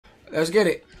Let's get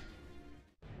it.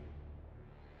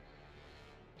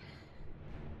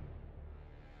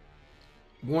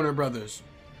 Warner Brothers.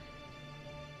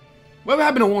 Whatever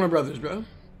happened to Warner Brothers, bro?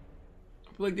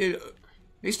 I feel like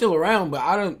they still around, but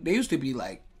I don't. They used to be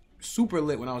like super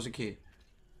lit when I was a kid.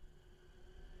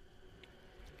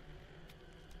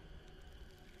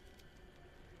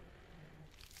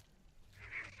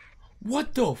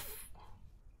 What the f...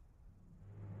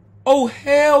 Oh,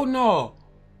 hell no.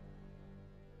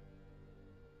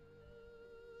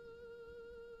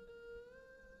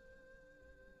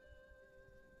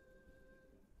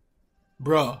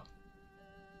 Bruh.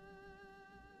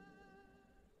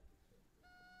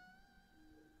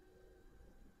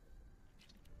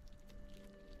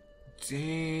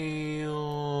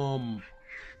 Damn.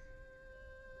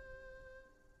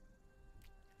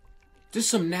 This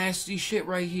some nasty shit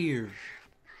right here.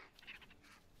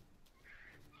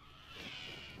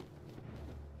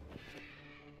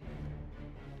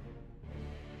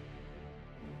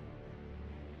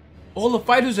 All the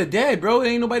fighters are dead, bro. There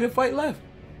ain't nobody to fight left.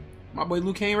 My boy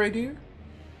Liu Kang right there.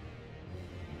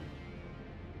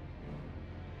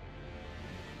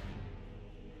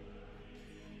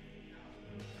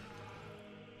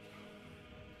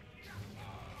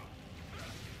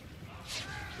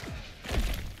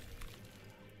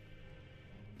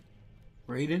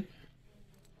 Raiden?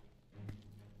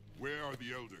 Where are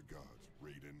the Elder Gods,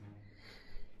 Raiden?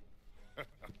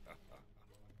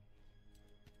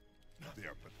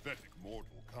 Their pathetic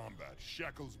mortal combat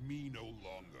shackles me no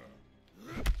longer.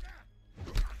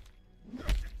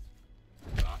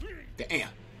 Damn.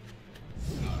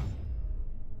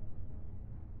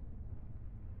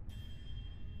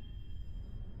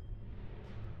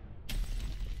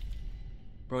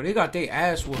 Bro, they got their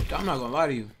ass whooped. I'm not gonna lie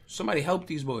to you. Somebody help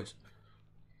these boys.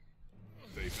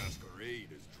 They masquerade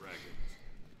as dragons,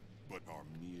 but are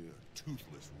mere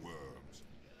toothless worms.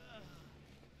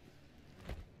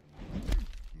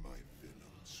 My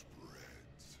venom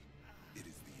spreads. It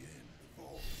is the end of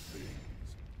all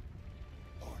things.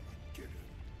 Armageddon.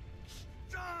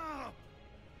 Stop!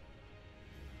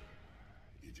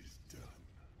 It is done.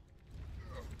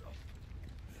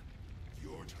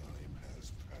 Your time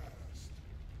has passed.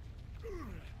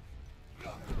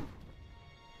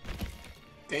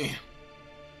 Damn.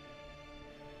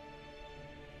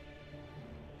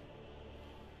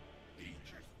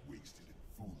 Ages wasted in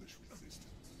foolish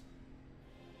resistance.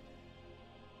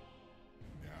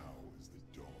 Now is the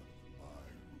dawn of my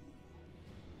rule.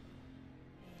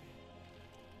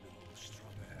 Little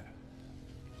strawberry.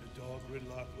 The dog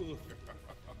riddler.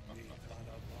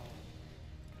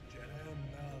 Jerem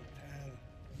Maltel.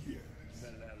 Yes.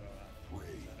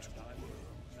 Pray to the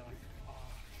worms.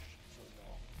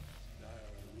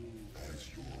 As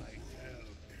your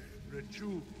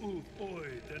Rechuv uf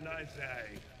oi denizai.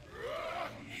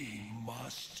 He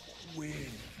must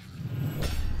win.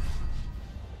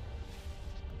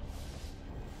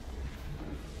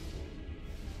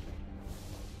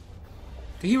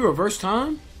 Did he reverse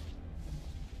time?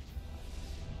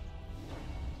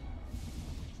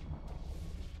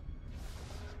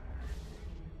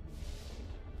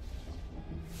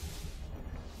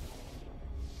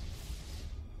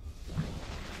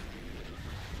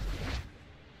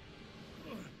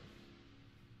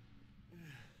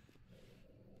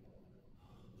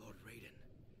 Lord Raiden,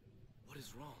 what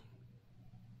is wrong?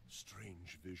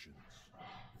 Strange visions.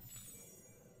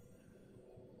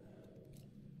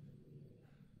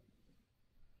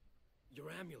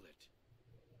 Your amulet.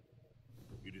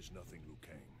 It is nothing, Liu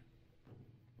Kang.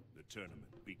 The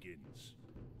tournament begins.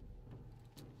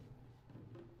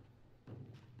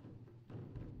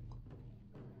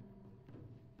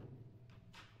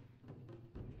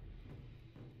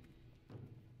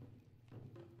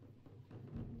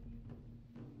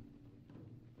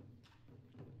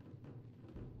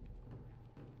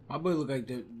 My boy look like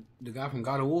the guy from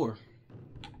God of War.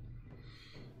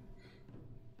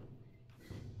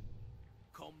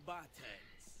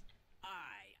 Combatants,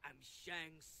 I am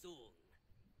Shang Tsung.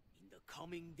 In the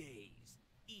coming days,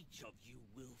 each of you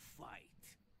will fight.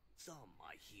 Some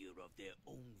are here of their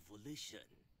own volition.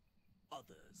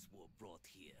 Others were brought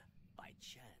here by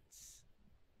chance.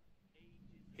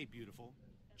 Hey, beautiful.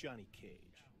 Johnny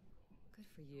Cage. Good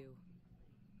for you.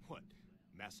 What?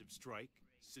 Massive Strike?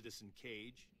 Citizen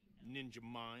Cage? Ninja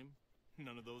Mime?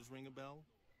 None of those ring a bell?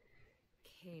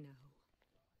 Kano.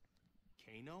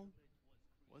 Kano?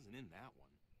 Wasn't in that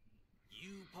one.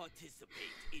 You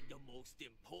participate in the most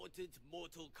important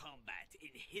Mortal Kombat in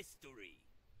history.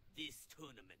 This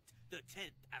tournament, the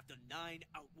 10th after 9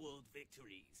 Outworld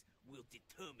victories, will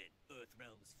determine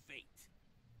Earthrealm's fate.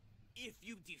 If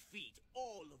you defeat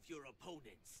all of your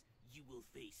opponents,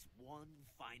 face one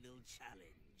final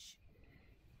challenge.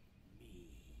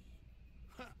 Me.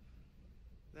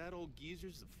 That old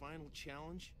geezer's the final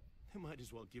challenge? They might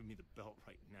as well give me the belt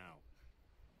right now.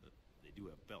 They do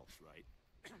have belts, right?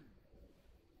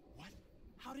 What?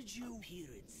 How did you...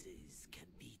 Appearances can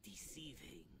be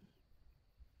deceiving.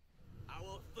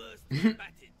 Our first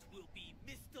combatant will be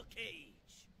Mr.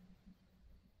 Cage.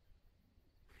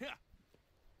 Yeah,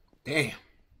 Damn.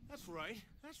 that's right.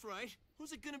 That's right.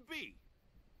 Who's it gonna be?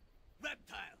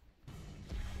 Reptile.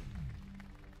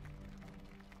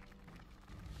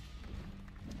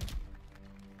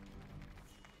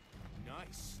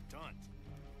 Nice stunt.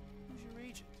 Who's your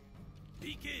agent?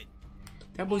 Begin.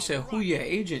 That boy said, "Who your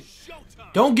agent?"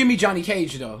 Showtime! Don't give me Johnny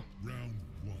Cage though. Round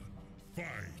one.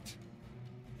 Fight.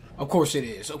 Of course it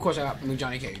is. Of course I got me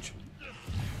Johnny Cage.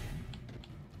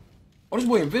 Oh, this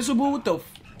boy invisible? What the?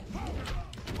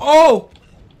 Oh!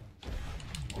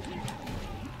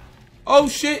 Oh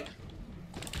shit!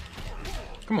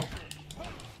 Come on.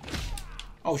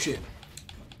 Oh shit.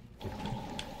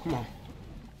 Come on.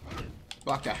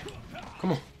 Block that.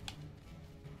 Come on.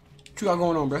 What you got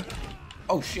going on, bro?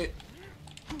 Oh shit.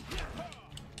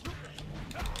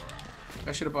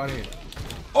 That shit up out of here.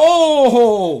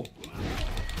 Oh!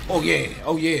 Oh yeah.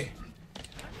 Oh yeah.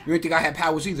 You didn't think I had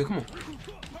powers either. Come on.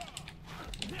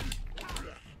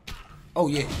 Oh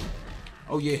yeah.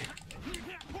 Oh yeah.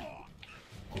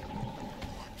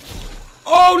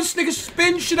 Oh, this nigga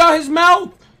spin shit out his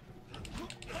mouth.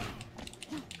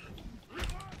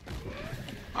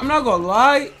 I'm not gonna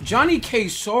lie, Johnny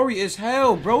Cage sorry as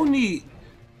hell, bro. He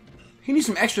needs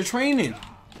some extra training.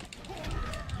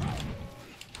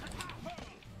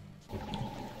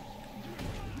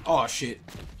 Oh shit.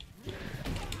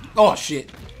 Oh shit.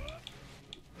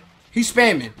 He's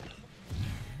spamming.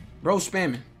 Bro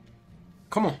spamming.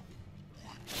 Come on.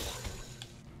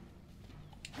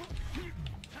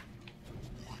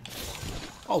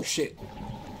 Oh shit.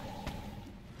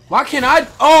 Why can't I?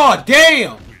 Oh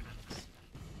damn.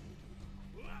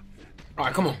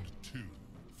 Alright, come on. Two.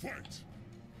 Fight.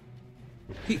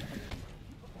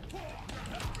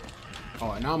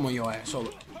 Alright, now I'm on your ass. Hold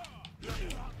up.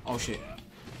 Oh shit.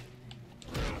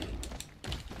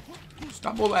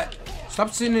 Stop all that.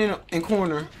 Stop sitting in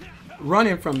corner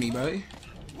running from me, buddy.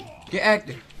 Get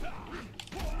active.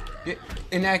 Get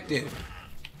inactive.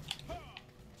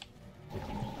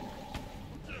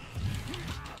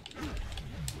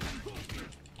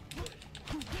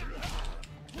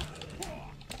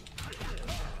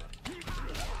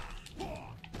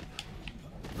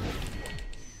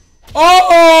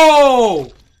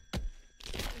 Oh!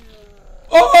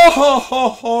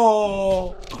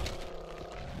 Oh!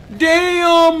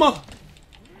 Damn!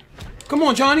 Come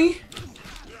on, Johnny.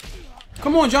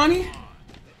 Come on, Johnny.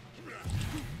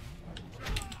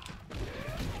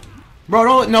 Bro,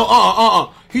 don't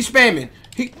no, He's spamming.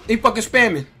 He fucking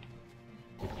spamming.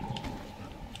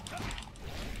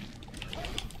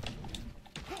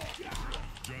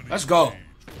 Let's go.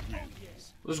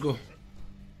 Let's go.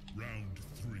 Round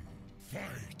three.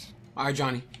 Fight. Alright,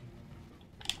 Johnny.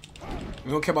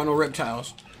 We don't care about no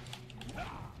reptiles.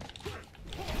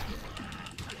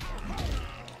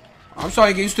 I'm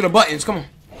sorry, get used to the buttons. Come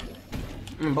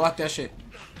on. Block that shit.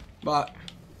 Block.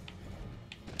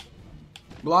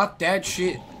 Block that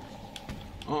shit.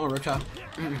 Reptile.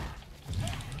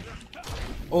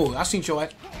 Oh, I seen your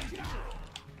ass.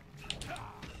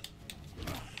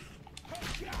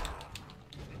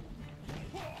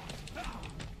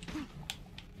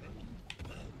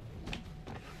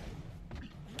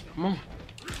 Come on.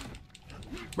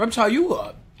 Reptile, you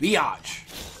a biatch.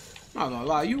 Not gonna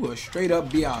lie, you a straight up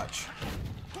biatch.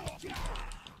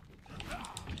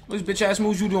 What bitch ass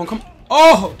moves you doing? Come on.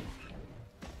 Oh!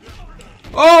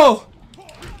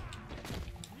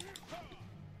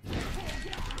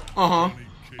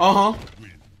 Oh!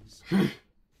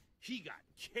 He got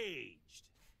caged.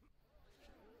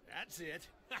 That's it.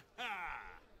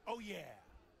 Oh yeah,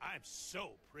 I'm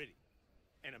so pretty.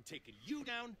 And I'm taking you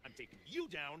down, I'm taking you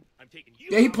down, I'm taking you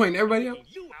Yeah, he out, pointing everybody I'm out.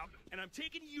 taking you out, and I'm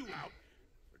taking you out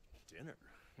for dinner.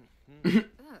 Now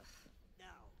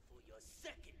for your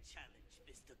second challenge,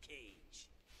 Mr. Cage.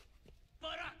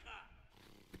 Baraka!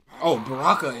 Oh,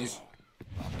 Baraka is...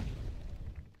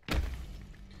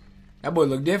 That boy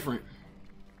look different.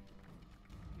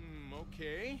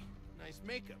 Okay. Nice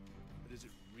makeup. But is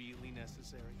it really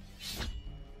necessary?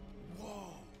 Whoa.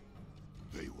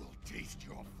 They will taste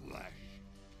your flesh.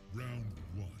 Round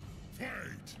one.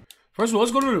 Fight. First of all,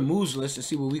 let's go to the moves list to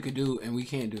see what we could do and we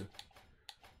can't do.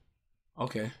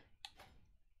 Okay.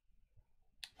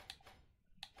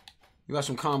 You got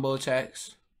some combo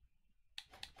attacks.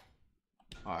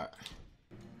 Alright.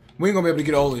 We ain't gonna be able to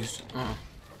get all this.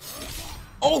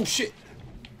 Oh shit!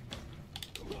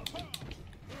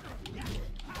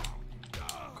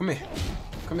 Come here.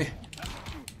 Come here.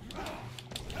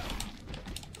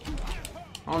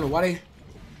 I don't know why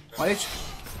they.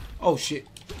 Oh shit.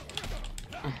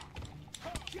 I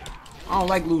don't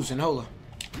like losing. Hold on.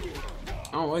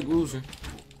 I don't like losing.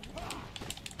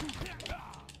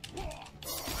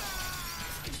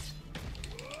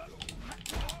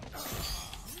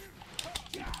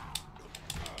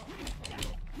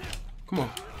 Come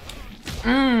on.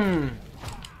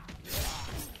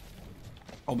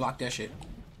 Oh, block that shit.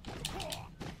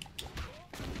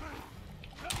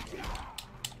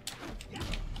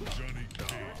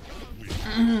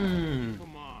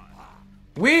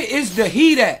 Where is the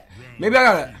heat at? Maybe I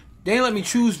gotta. They ain't let me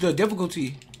choose the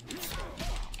difficulty.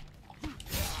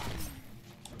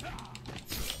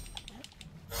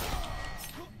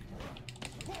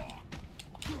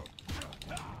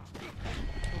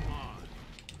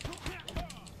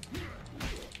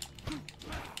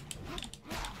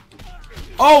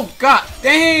 Oh god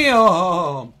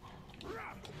damn!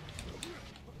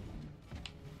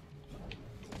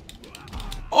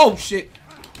 Oh shit!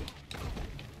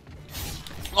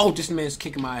 Oh, this man's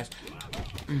kicking my ass.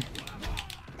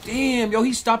 Damn, yo,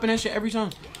 he's stopping that shit every time.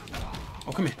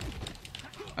 Oh, come here.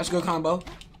 That's a good combo.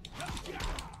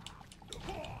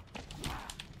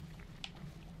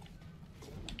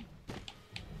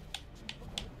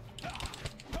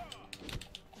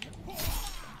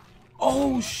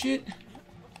 Oh shit!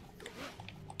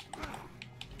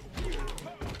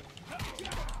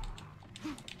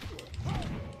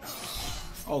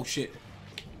 Oh shit.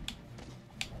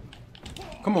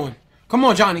 Come on. Come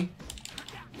on, Johnny.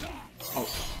 Oh,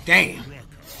 damn.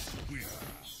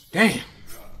 Damn.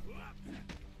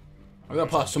 I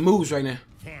gotta pause some moves right now.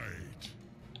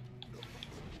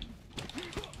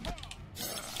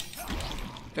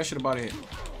 That shit about it.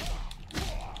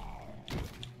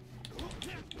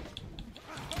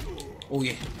 Oh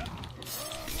yeah.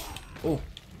 Oh.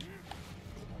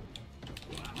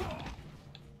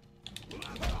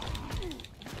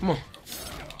 Come on.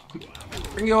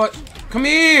 Bring your... Come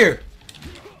here!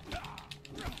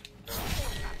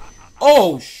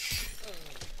 Oh,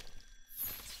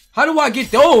 how do I get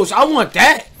those? I want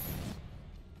that.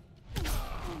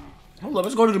 Hold up,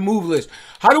 let's go to the move list.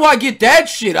 How do I get that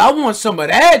shit? I want some of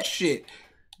that shit.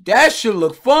 That shit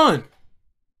look fun.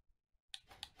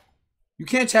 You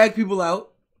can't tag people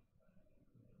out.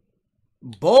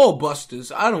 Ball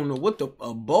busters. I don't know what the...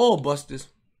 ball busters.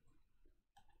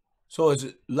 So is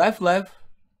it left, left,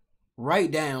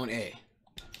 right down, A.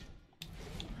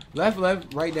 Left,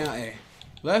 left, right down, A.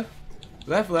 Left,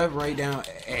 left, left, right down,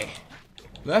 A.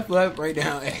 Left, left, right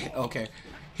down, A. Okay.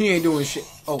 He ain't doing shit.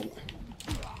 Oh.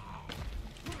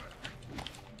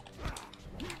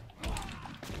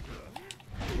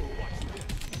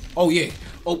 Oh, yeah.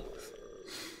 Oh.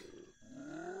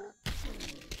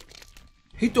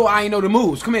 He thought I ain't know the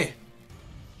moves. Come here.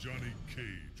 Johnny Cage.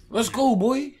 Let's go,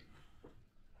 boy.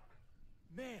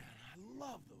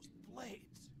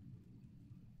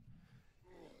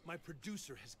 My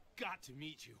producer has got to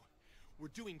meet you. We're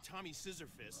doing Tommy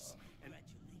Scissorfists, and...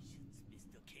 Congratulations,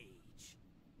 Mr. Cage.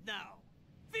 Now,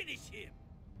 finish him!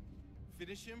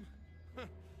 Finish him?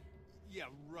 Yeah,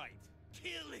 right.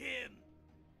 Kill him!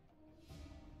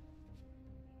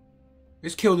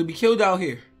 It's kill to be killed out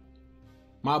here.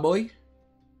 My boy.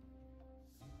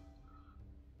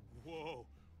 Whoa.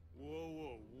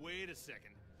 Wait a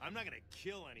second. I'm not gonna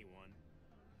kill anyone.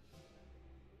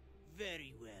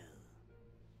 Very well.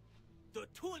 The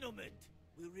tournament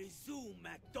will resume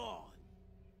at dawn.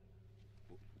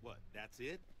 What, that's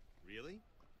it? Really?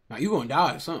 Now you gonna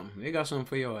die or something. They got something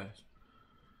for your ass.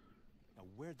 Now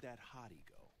where'd that hottie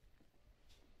go?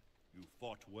 You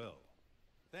fought well.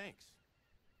 Thanks.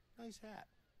 Nice hat.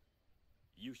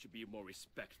 You should be more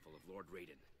respectful of Lord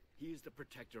Raiden. He is the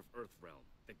protector of Earthrealm,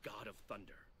 the god of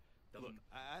thunder. Look,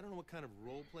 I don't know what kind of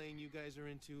role-playing you guys are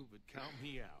into, but count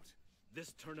me out.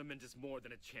 This tournament is more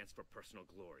than a chance for personal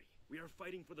glory. We are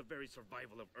fighting for the very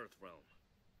survival of Earthrealm.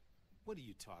 What are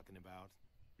you talking about?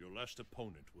 Your last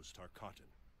opponent was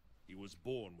Tarkatan. He was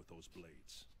born with those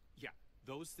blades. Yeah,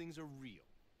 those things are real.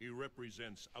 He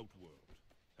represents Outworld.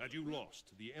 Had you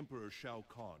lost, the Emperor Shao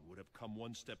Kahn would have come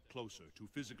one step closer to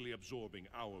physically absorbing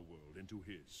our world into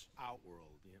his.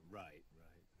 Outworld, yeah, right.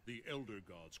 The Elder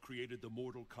Gods created the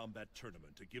Mortal Kombat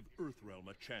tournament to give Earthrealm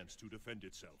a chance to defend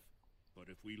itself. But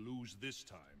if we lose this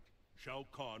time, Shao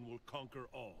Kahn will conquer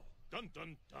all. Dun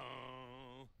dun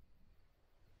dun!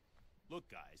 Look,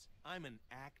 guys, I'm an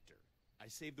actor. I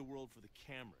save the world for the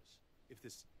cameras. If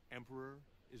this Emperor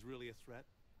is really a threat,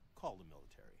 call the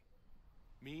military.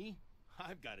 Me?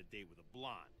 I've got a date with a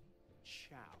blonde.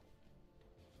 Chow.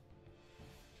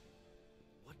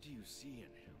 What do you see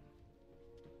in him?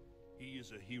 He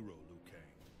is a hero, Liu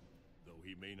Kang, though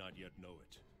he may not yet know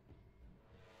it.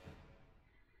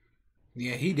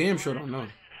 Yeah, he damn sure don't know.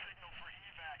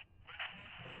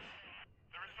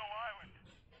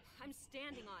 I'm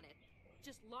standing on it.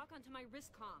 Just lock onto my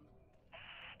wrist comm.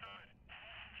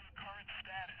 Current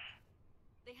status.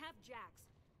 They have Jax,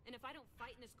 and if I don't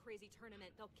fight in this crazy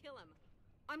tournament, they'll kill him.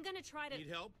 I'm gonna try to... Need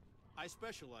help? I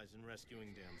specialize in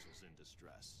rescuing damsels in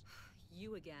distress.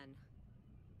 You again.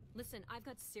 Listen, I've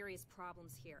got serious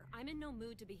problems here. I'm in no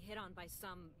mood to be hit on by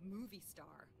some movie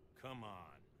star. Come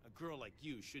on. A girl like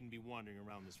you shouldn't be wandering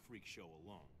around this freak show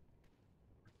alone.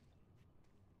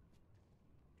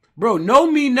 Bro, no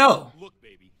me no. Look,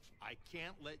 baby, I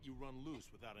can't let you run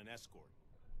loose without an escort.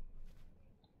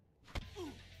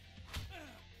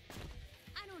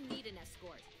 I don't need an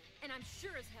escort, and I'm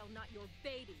sure as hell not your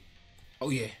baby.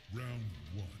 Oh yeah. Round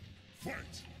 1.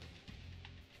 Fight!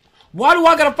 Why do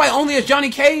I gotta fight only as Johnny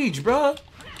Cage, bruh?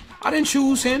 I didn't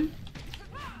choose him.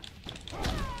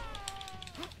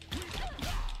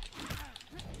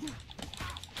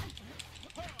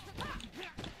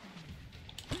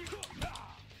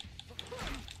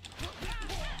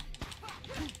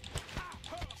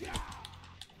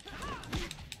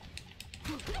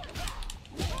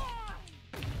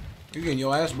 You're getting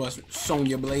your ass busted,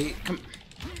 Sonya Blade. Come.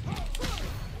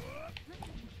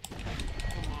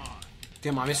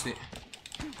 Damn, I missed it.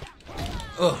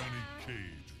 Ugh. Johnny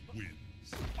Cage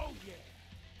wins. Oh, yeah.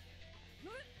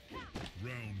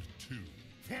 Round 2.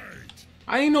 Fight!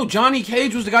 I didn't know Johnny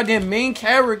Cage was the goddamn main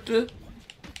character.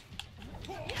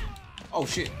 Oh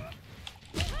shit.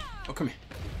 Oh, come here.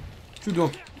 What you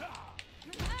doing?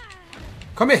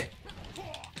 Come here.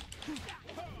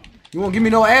 You won't give me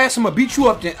no ass? I'm gonna beat you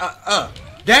up then.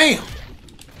 Damn.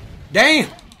 Damn.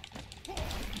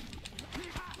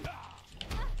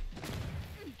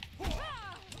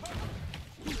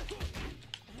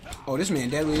 Oh, this man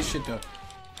deadly as shit though.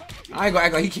 I ain't gonna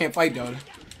act like he can't fight though.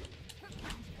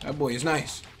 That boy is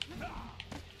nice.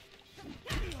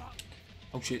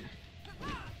 Oh shit.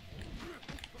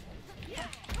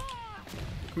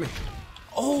 Come here.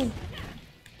 Oh.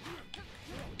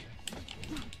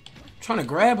 Trying to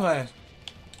grab her ass.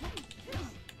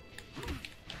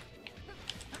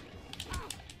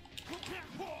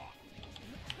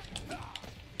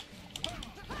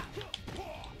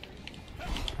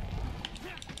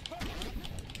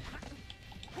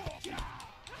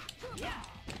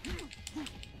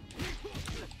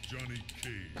 Johnny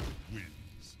Cage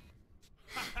wins.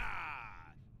 Ha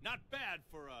ha! Not bad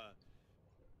for a...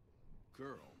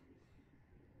 girl.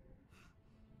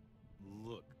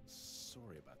 Look,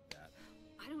 sorry about that.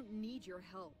 I don't need your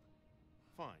help.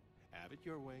 Fine, have it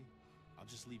your way. I'll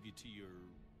just leave you to your...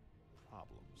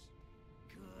 problems.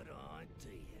 Good on to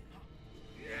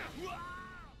you.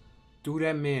 Do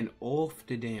that man off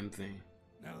the damn thing.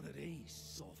 Now that he's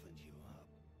softened you up,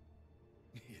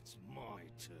 it's my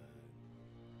turn.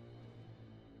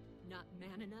 Not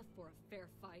man enough for a fair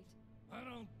fight. I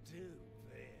don't do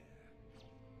fair.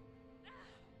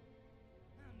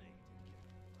 I need to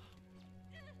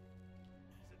get...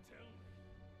 So tell me,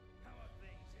 how are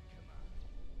things at command?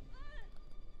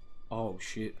 Oh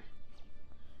shit.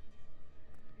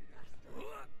 Just had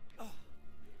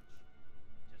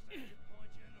to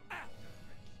point you in the right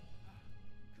direction.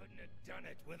 Couldn't have done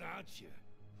it without you.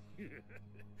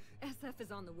 SF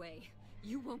is on the way.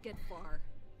 You won't get far.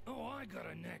 Oh, I got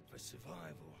a knack for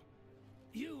survival.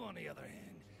 You, on the other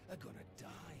hand, are gonna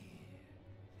die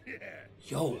here.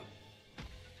 Yo.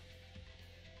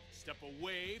 Step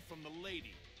away from the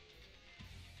lady.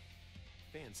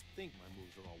 Fans think my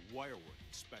moves are all wirework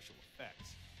and special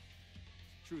effects.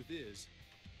 Truth is,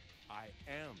 I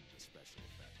am the special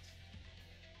effects.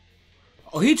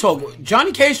 Oh, he talk.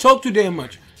 Johnny Cage talk too damn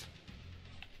much.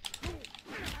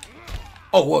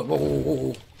 Oh, whoa, whoa, whoa, whoa,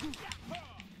 whoa.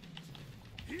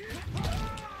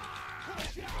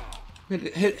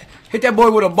 Hit that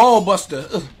boy with a ball buster.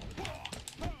 Ugh.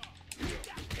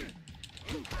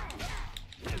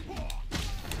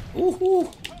 Ooh.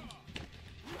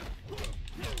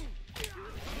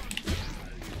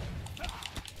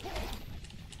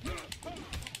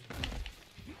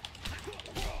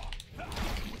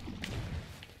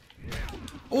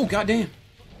 Oh, goddamn.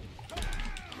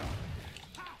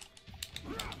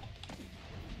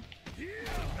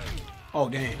 Oh,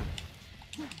 damn.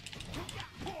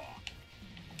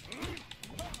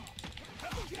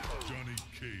 Johnny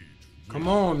Cage. Come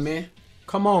on, man.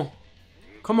 Come on.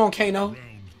 Come on, Kano. Round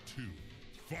 2.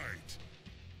 Fight!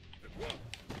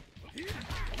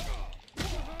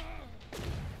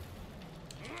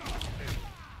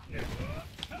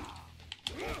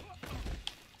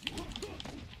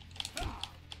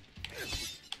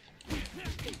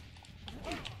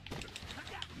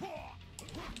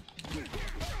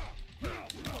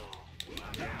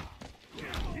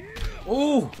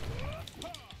 Oh.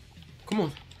 Come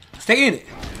on. Stay in it.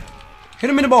 Hit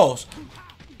him in the balls.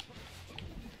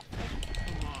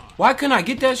 Why couldn't I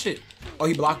get that shit? Oh,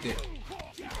 he blocked it.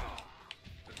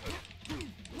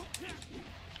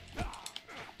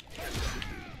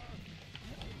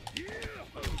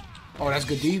 Oh, that's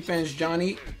good defense,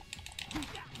 Johnny.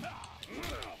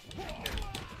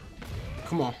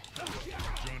 Come on.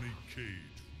 Johnny Cage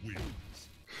wins.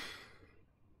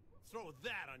 Throw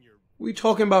that on your What are you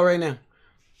talking about right now?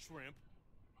 shrimp.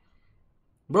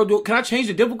 Bro, can I change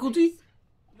the difficulty?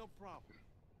 No problem.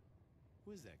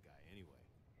 Who is that guy anyway?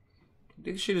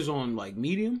 This shit is on, like,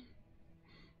 medium.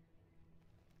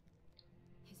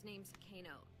 His name's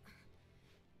Kano.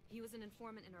 He was an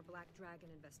informant in our Black Dragon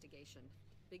investigation.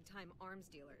 Big-time arms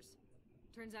dealers.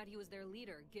 Turns out he was their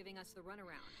leader, giving us the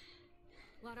runaround.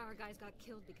 A lot of our guys got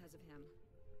killed because of him.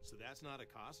 So that's not a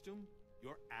costume?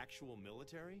 You're actual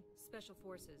military? Special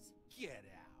forces. Get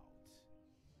out.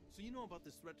 So you know about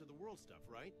this threat to the world stuff,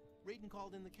 right? Raiden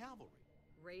called in the cavalry.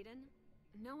 Raiden?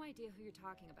 No idea who you're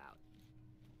talking about.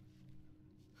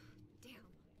 Damn.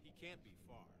 He can't be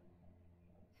far.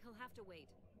 He'll have to wait.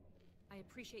 I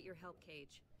appreciate your help,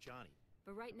 Cage. Johnny.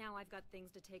 But right now I've got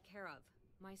things to take care of.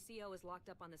 My CO is locked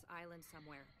up on this island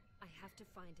somewhere. I have to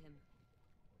find him.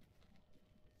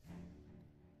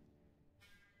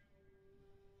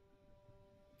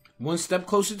 One step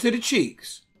closer to the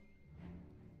cheeks.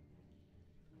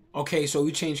 Okay, so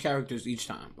we change characters each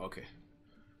time. Okay.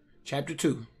 Chapter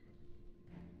 2.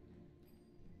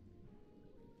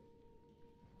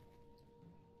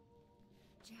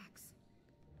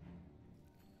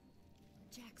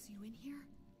 Jax, you in here?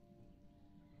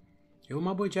 Yo,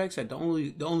 my boy Jax at the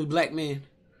only black man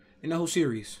in the whole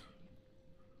series.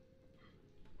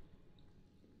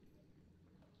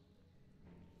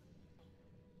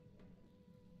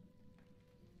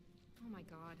 Oh my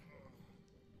god.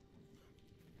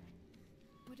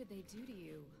 What did they do to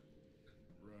you?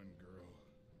 Run, girl.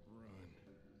 Run.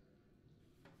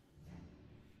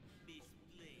 Miss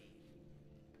Blade,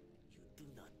 you do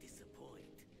not disappoint.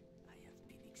 I have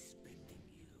been expecting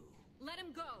you. Let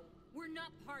him go! We're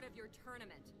not part of your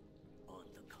tournament. On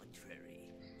the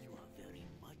contrary, you are very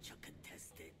much a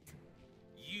contestant.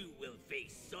 You will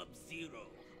face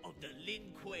Sub-Zero of the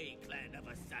Lin Kuei clan of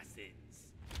assassins.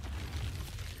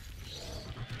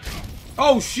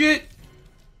 Oh shit!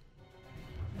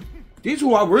 These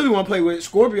who I really want to play with: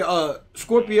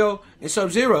 Scorpio and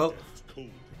Sub-Zero.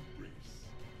 Cold embrace.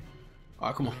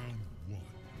 Alright, come on. Round 1.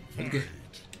 Let's get. Fight.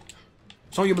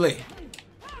 Sonya Blade.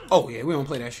 Oh yeah, we don't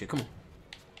play that shit. Come on.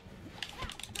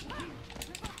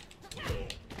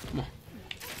 Come on.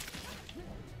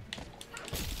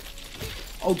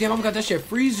 Oh damn, I forgot that shit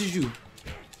freezes you.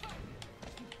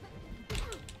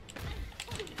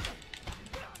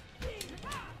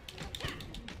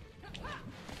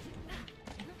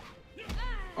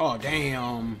 Oh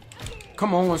damn.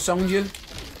 Come on, Sonya.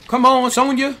 Come on,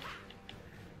 Sonya.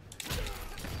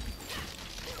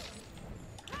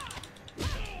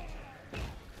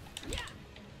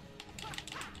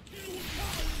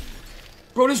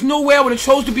 Bro, there's no way I would have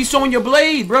chose to be Sonya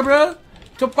Blade, bruh.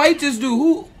 To fight this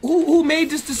dude. Who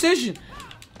made this decision?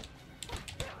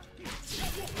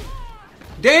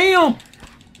 Damn.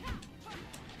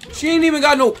 She ain't even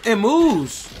got no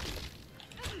moves.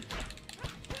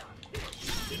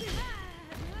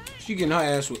 She getting her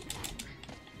ass with.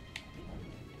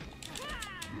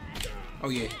 Oh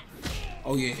yeah.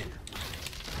 Oh yeah.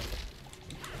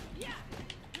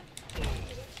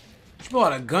 She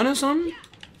bought a gun or something?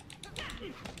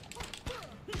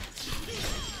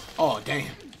 Oh damn.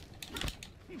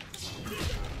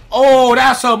 Oh,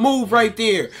 that's a move right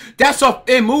there. That's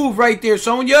a move right there,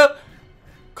 Sonya.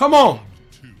 Come on.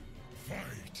 2.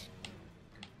 Fight.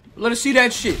 Let us see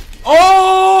that shit.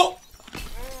 Oh!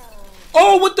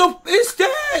 Oh, what the f is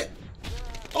that?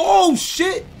 Oh,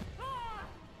 shit.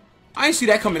 I ain't see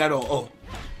that coming at all. Oh.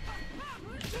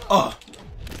 Oh.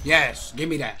 Yes, give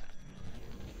me that.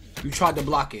 You tried to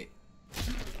block it.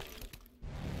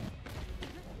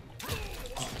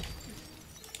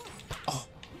 Oh.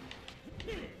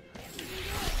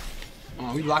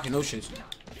 Oh, we blocking those shits.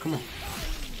 Come on.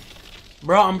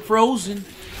 Bro, I'm frozen.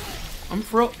 And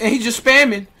he's just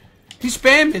spamming. He's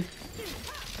spamming.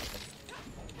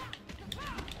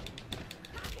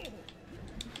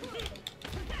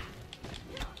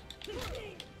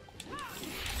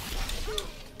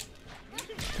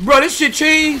 Bro, this shit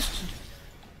changed.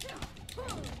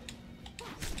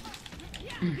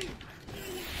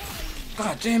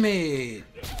 God damn it.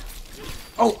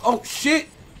 Oh, shit.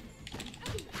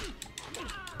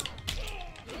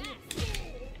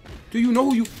 Do you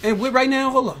know who you and with right now?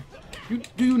 Hold on.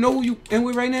 Do you know who you and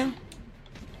with right now?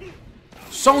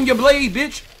 Sonya Blade,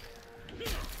 bitch.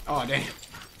 Oh, damn.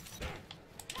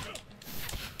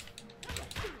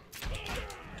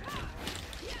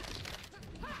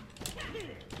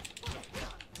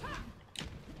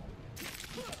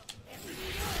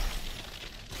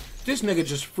 This nigga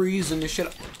just freezing this shit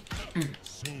up.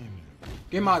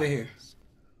 Get him out of here.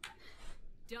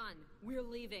 Done. We're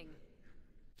leaving.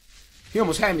 He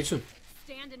almost had me too.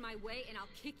 Stand in my way and I'll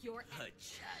kick your ass. A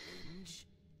challenge?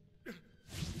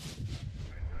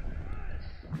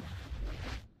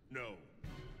 No.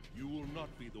 You will not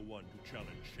be the one to challenge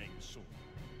Shang Tsung.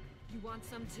 You want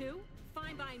some too?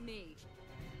 Fine by me.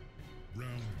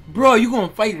 Bro, you gonna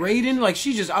fight Raiden? Like,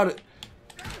 she just out of...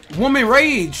 Woman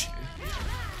rage.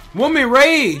 Woman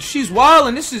rage. She's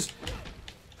wildin'.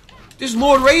 This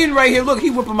Lord Raiden right here. Look, he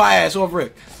whipping my ass over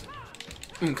it.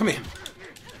 Come here.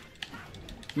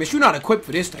 Miss, you're not equipped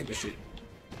for this type of shit.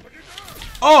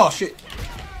 Oh, shit.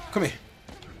 Come here.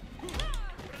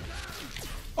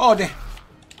 Oh, damn.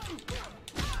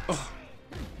 Oh.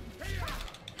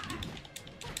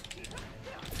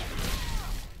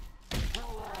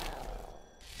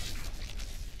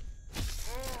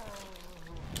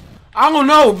 I don't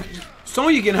know.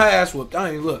 Sonya getting her ass whooped.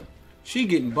 I ain't look. She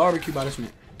getting barbecued by this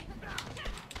man.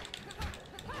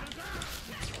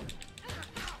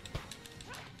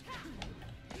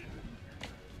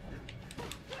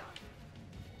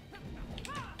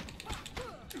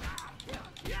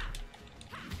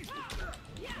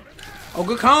 Oh,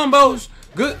 good combos.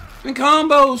 Good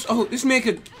combos. Oh, this man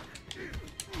could...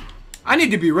 I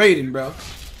need to be Raiden, bro.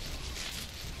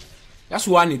 That's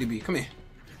who I need to be. Come here.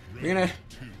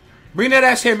 Bring that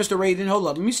ass here, Mr. Raiden. Hold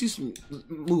up. Let me see some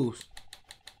moves.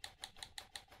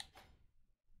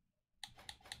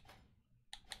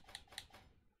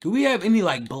 Do we have any,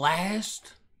 like,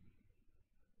 blast?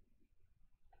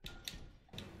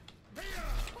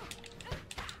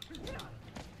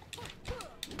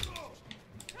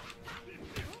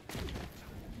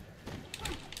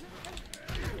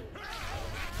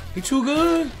 He too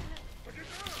good?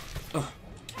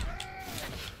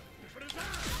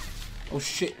 Oh,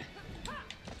 shit.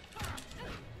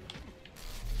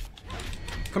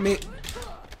 Come here.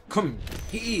 Come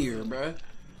here, bruh.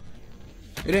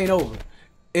 It ain't over.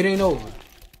 It ain't over.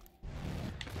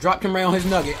 Dropped him around his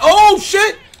nugget. Oh,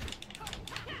 shit!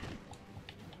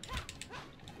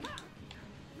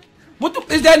 What the...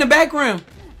 Is that in the background?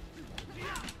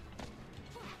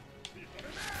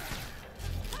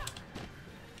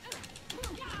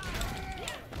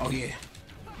 Oh, yeah.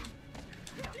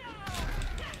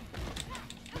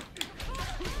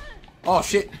 Oh,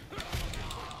 shit.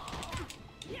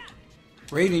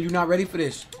 Raiden, you not ready for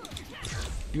this.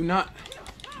 You not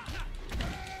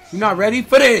ready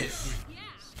for this.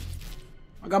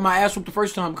 I got my ass whooped the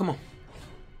first time. Come on.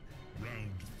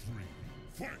 Round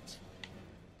 3. Fight.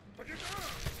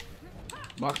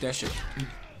 Block that shit.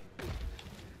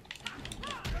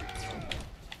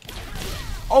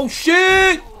 Oh,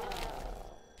 shit!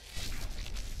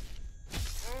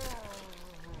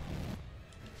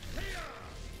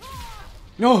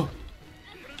 No.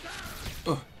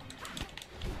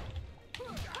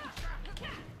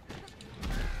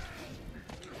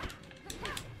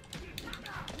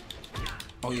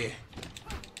 Oh yeah.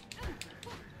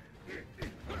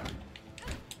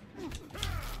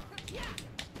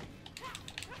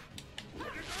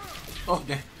 Oh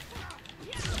damn.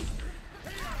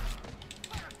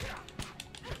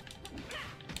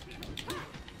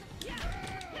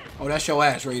 Oh, that's your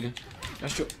ass, Raiden.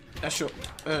 That's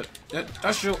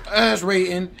your ass,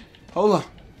 Raiden. Hold on.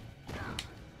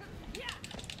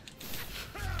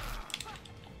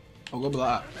 Oh, go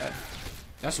block.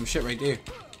 That's some shit right there.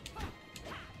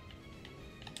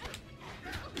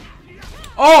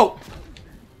 Oh!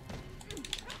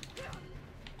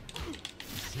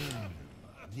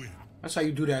 That's how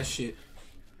you do that shit.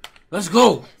 Let's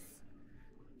go.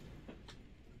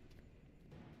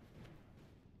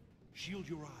 Shield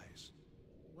your eyes.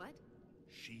 What?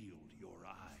 Shield your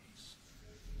eyes.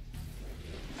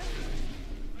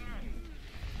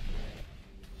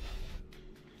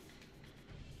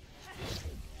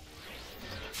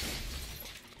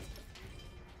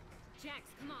 Jax,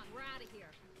 come on, we're out of here.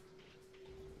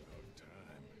 About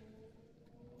time.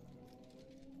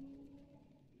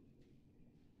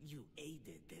 You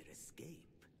aided their escape.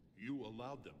 You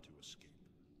allowed them to escape.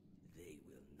 They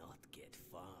will not get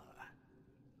far.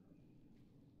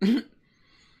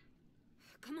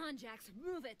 Come on, Jax,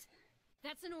 move it.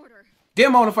 That's an order.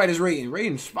 Damn, I want to fight as Raiden.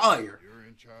 Raiden's fire. You're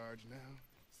in charge now?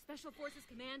 Special Forces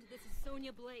Command, this is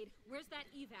Sonya Blade. Where's that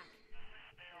evac?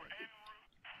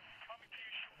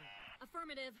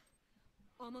 Affirmative.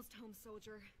 Almost home,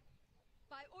 soldier.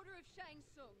 By order of Shang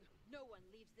Tsung, no one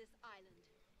leaves this island.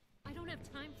 I don't have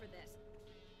time for this.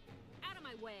 Out of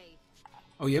my way.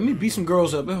 Oh yeah, let me beat some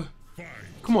girls up.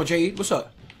 Come on, Jade. What's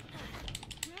up?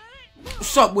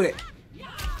 What's up with it?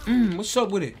 What's up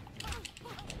with it?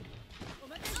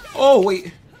 Oh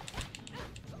wait.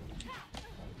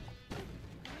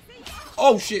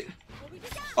 Oh shit.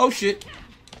 Oh shit.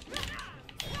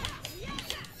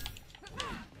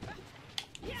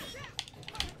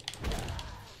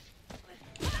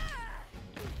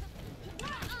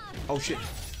 Oh shit.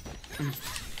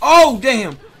 Oh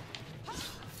damn.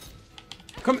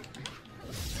 Come.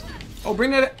 Oh,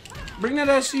 bring that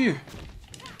ass here.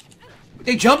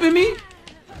 They jumping me?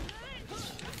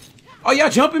 Oh, y'all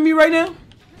jumping me right now?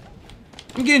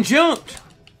 I'm getting jumped.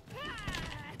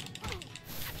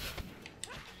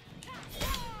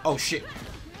 Oh shit.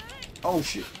 Oh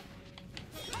shit.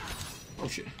 Oh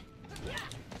shit.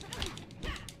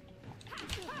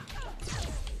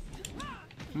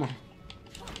 Come on.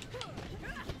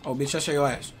 Oh, bitch, I show your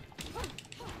ass.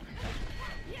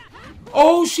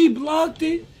 Oh, she blocked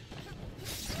it.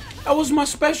 That was my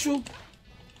special.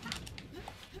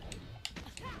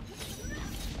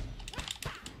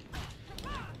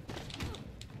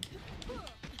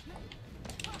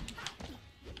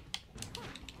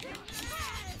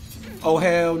 Oh,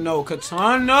 hell no.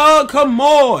 Katana, come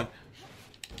on.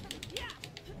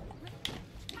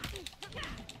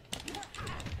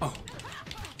 Oh.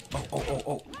 Oh, oh, oh,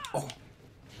 oh, oh.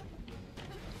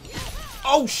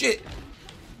 Oh, shit.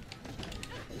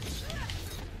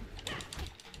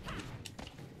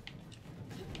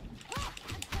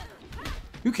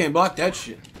 You can't block that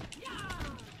shit.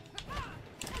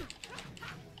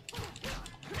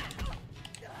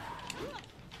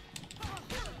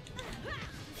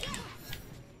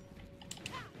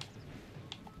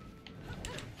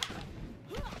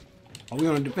 Oh, we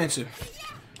on a defensive.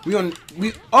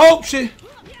 Oh shit.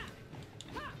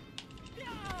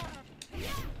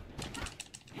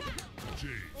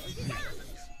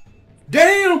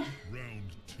 Damn.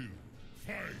 Round 2.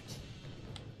 Fight.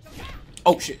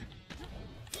 Oh shit.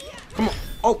 Come on.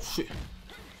 Oh shit.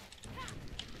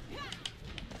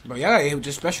 Bro, y'all gotta hit with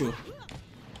this special.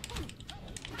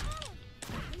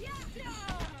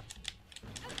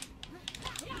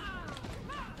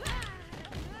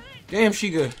 Damn, she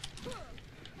good.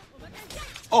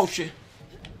 Oh shit.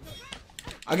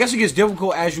 I guess it gets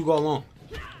difficult as you go along.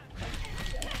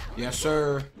 Yes,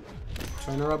 sir.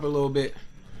 Turn her up a little bit.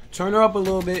 Turn her up a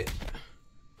little bit.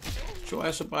 Get your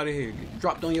ass up out of here. Get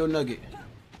dropped on your nugget.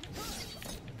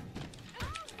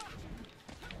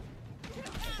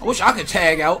 I wish I could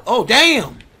tag out. Oh,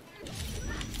 damn.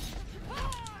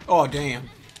 Oh, damn.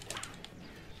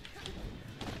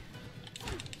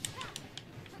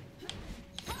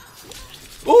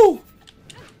 Ooh.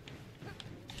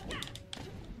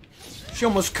 She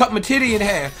almost cut my titty in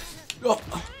half. Oh,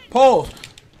 pause.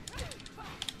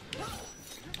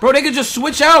 Bro, they could just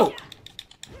switch out.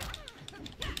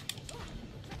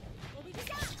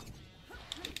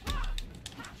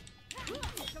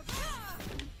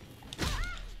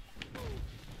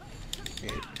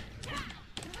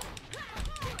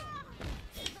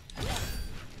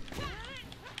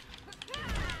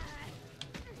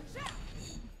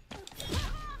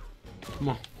 Come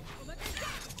on.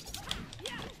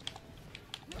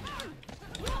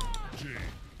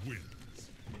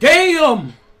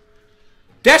 Damn!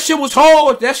 That shit was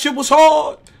hard. That shit was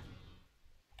hard.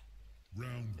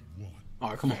 Round 1. All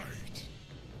right, come on.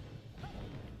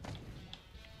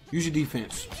 Use your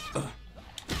defense.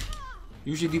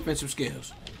 Use your defensive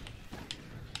skills.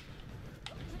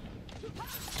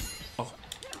 Oh.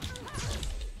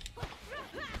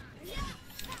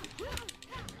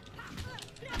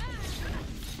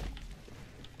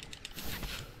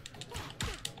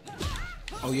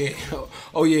 Oh yeah.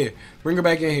 Oh yeah. Bring her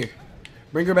back in here.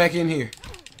 Bring her back in here.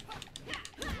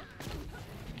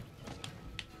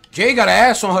 Jay got an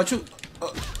ass on her too.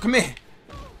 Come here.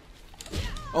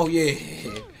 Oh yeah.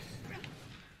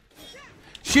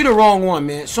 She the wrong one,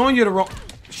 man. Sonya the wrong.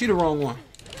 She the wrong one.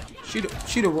 She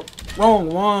the wrong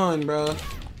one, bro.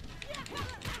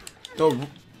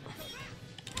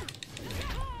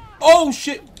 Oh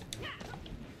shit.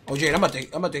 Oh Jay, I'm about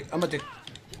to.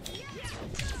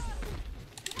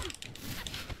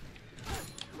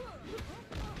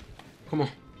 Come on.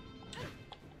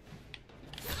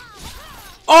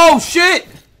 Oh shit!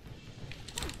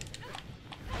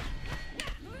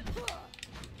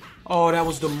 Oh, that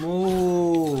was the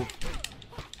move.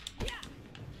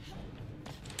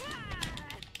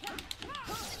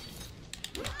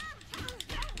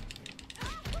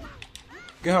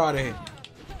 Get her out of here.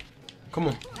 Come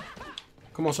on.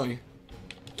 Come on, Sonya.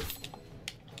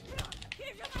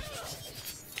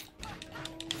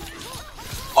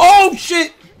 Oh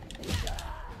shit!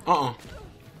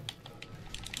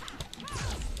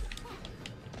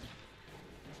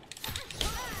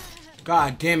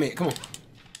 God damn it! Come on.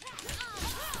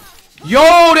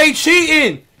 Yo, they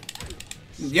cheating!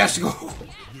 Yes, go.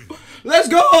 Let's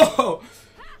go!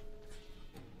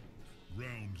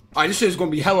 Alright, this shit is gonna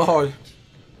be hella hard.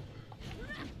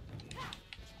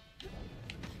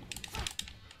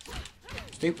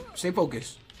 Stay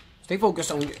focused. Stay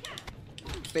focused on it.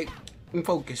 Stay in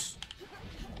focus.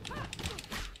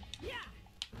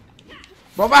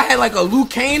 Bro, if I had like a Liu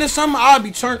Kang or something, I'd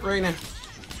be turned right now.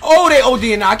 Oh, they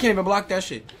OD now. I can't even block that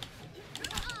shit.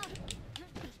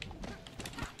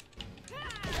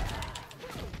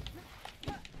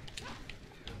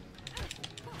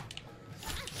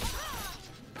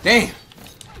 Damn.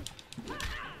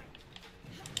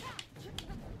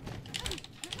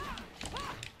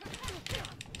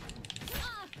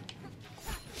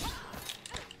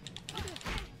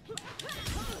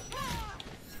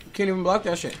 Can't even block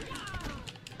that shit.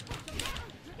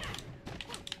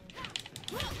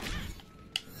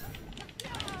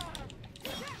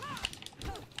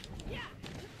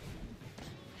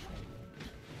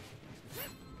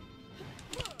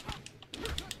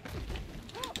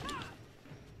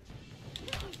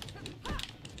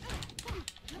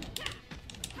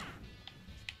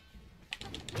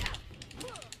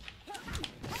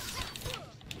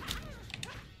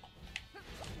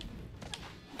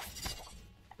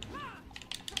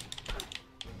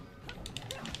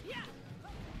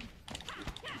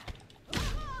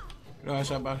 No,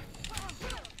 that's not bad.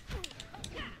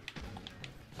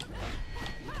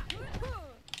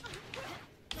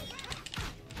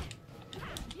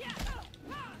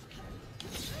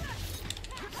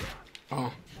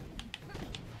 Oh.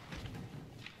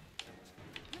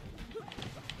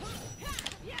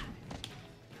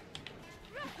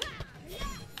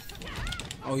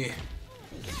 Oh yeah.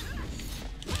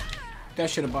 That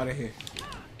shit about it here.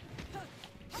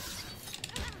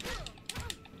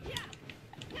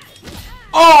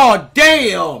 Oh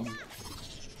damn!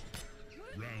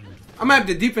 I'm gonna have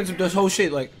the defense of this whole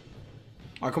shit. Like,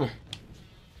 alright, come on.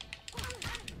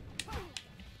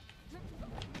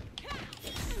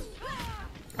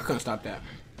 I couldn't stop that.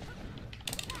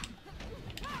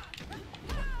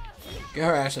 Get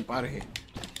her ass up out of here.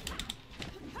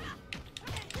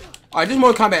 Alright, this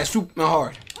Mortal Kombat is super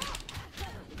hard.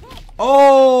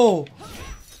 Oh!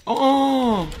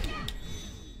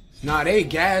 Nah, they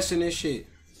gassing this shit.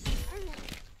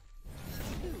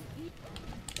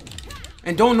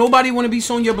 And don't nobody want to be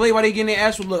Sonya Blade while they getting their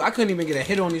ass with. Look, I couldn't even get a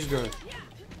hit on this girl.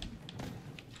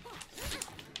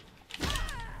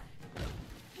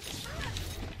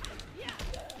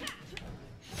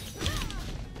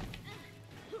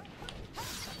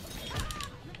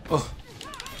 Oh.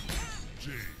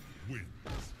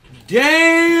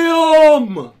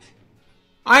 Damn!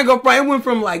 I ain't gonna fight. It went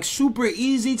from like super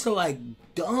easy to like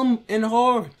dumb and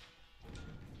hard.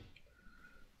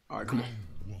 Alright, come on.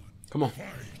 Come on.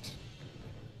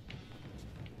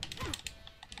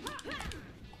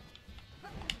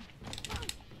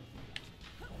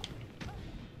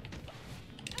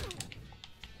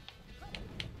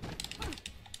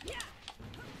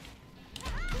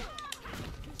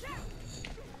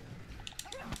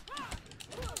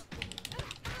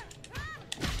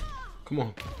 Come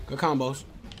on. Good combos.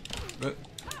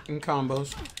 Good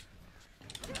combos.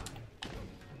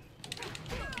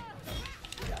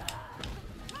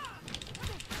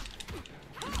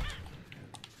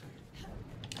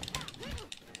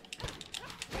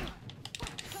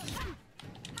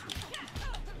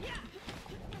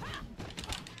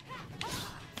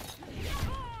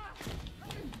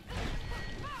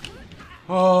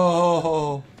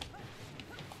 Oh.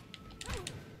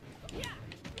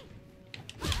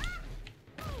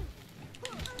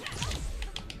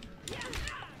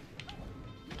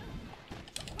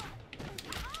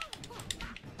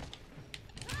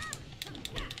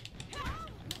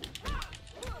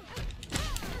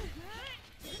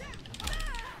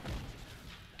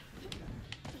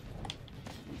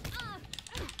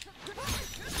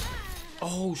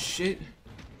 Oh shit.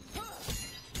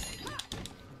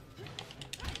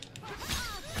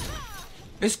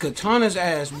 It's Katana's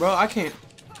ass, bro. I can't.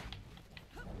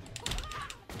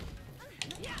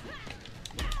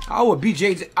 I would beat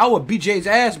Jay's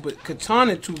ass, but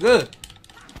Katana too good.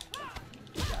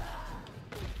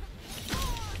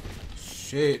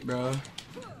 Shit, bro.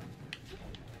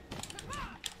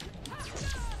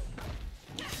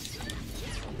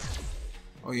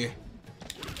 Oh yeah.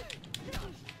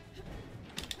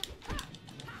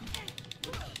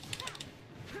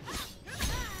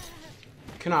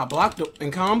 Can I block the in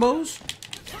combos?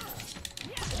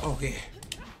 Okay.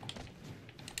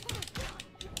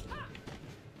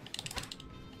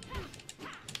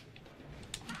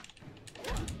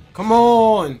 Come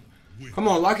on. Come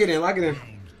on, lock it in, lock it in.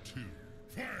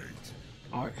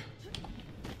 Alright.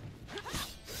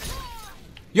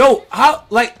 Yo, how,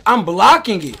 like, I'm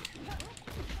blocking it.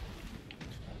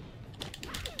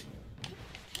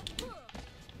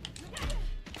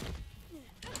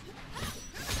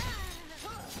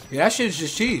 Yeah, that shit's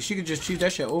just cheese. She could just cheese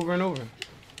that shit over and over.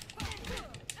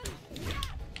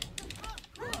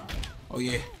 Oh,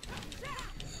 yeah.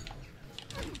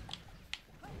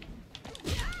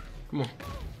 Come on.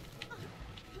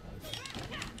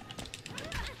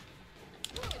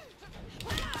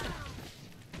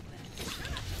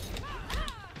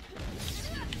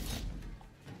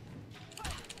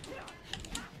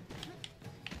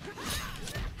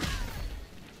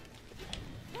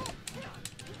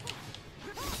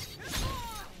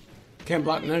 Can't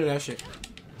block none of that shit.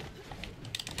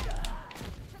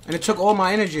 And it took all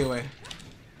my energy away.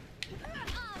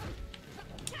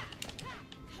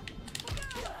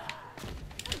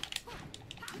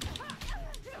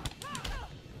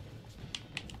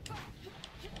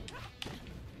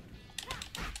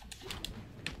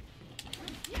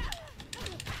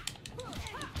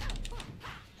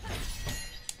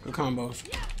 Good combos.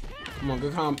 Come on,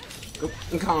 good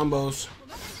combos.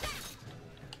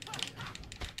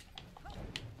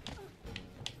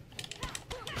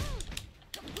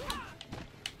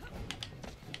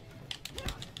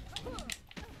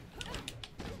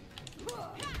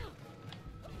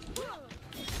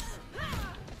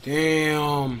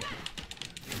 Damn.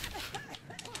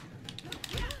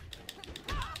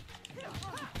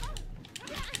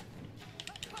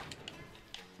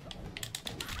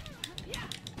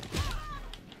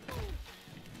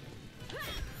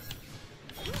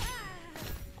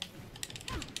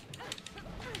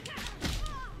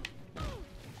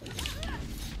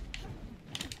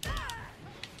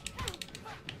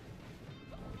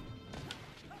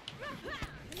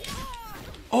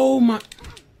 Oh my.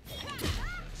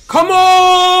 Come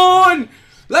on!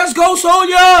 Let's go,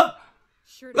 Sonya!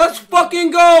 Let's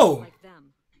fucking go! Like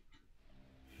them.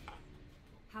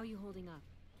 How you holding up?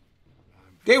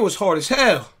 They was hard as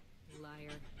hell. Liar.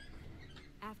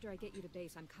 After I get you to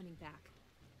base, I'm coming back.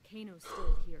 Kano's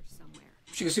still here somewhere.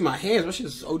 She can see my hands. My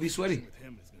shit's OD sweaty. With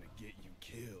him is gonna get you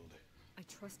killed. I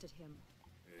trusted him,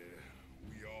 Yeah,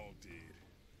 we all did.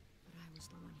 but I was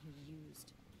the one he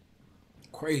used.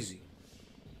 Crazy.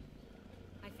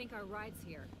 I think our ride's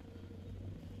here.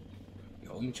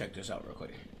 Yo, let me check this out real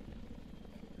quick.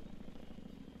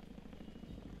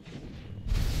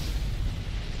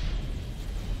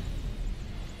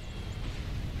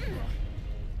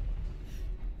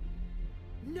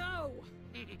 No!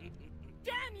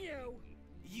 Damn you!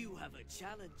 You have a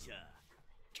challenger,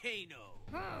 Kano.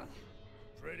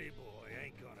 Pretty boy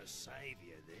ain't gonna save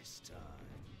you this time.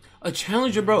 A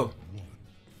challenger, bro.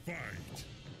 Fight.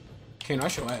 Kano,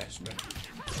 that's your ass, bro.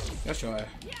 That's your ass.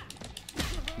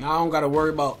 Now I don't gotta worry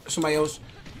about somebody else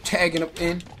tagging up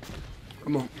in.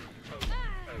 Come on.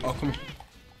 Oh, come on.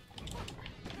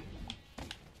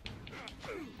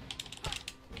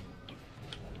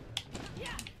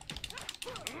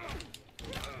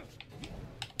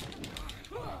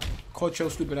 Caught your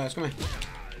stupid ass. Come here.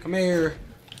 Come here.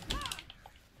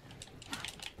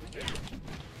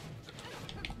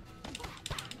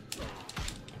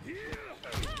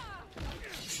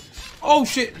 Oh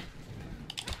shit.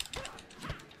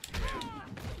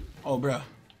 Oh bruh.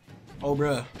 Oh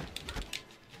bruh.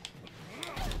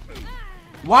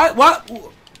 Why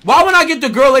when I get the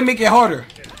girl they make it harder?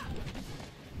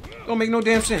 Don't make no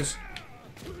damn sense.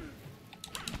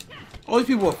 All these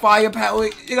people with fire power,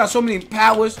 they got so many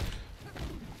powers.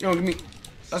 You don't give me.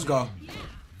 Let's go.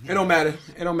 It don't matter.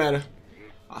 It don't matter.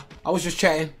 I was just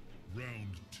chatting. Round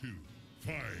 2.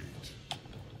 Fight.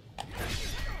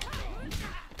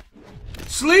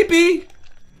 Sleepy.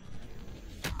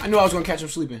 I knew I was gonna catch him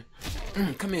sleeping.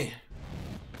 Come here.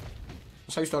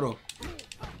 That's how you start off.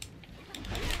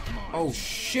 Oh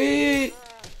shit.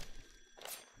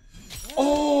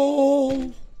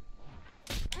 Oh.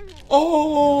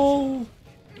 Oh.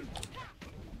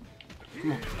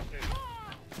 Come on.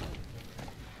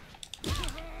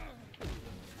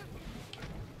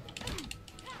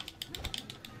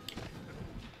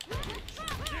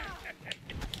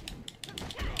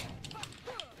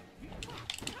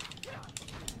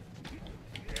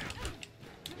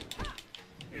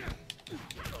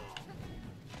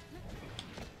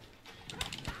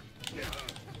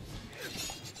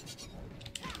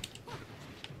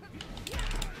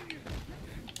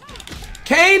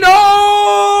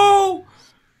 Kano!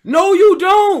 No, you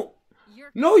don't. You're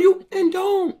No, you and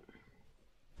don't.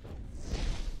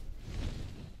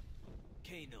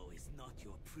 Kano is not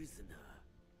your prisoner.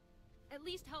 At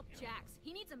least help Jax.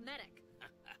 He needs a medic.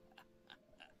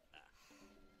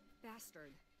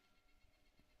 Bastard.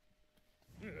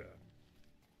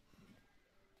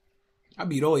 I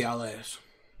beat all y'all ass.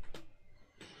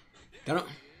 That don't...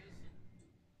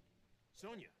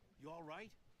 Sonya, you all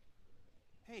right?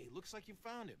 Hey, looks like you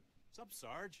found him. What's up,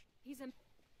 Sarge? He's a...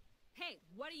 Hey,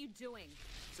 what are you doing?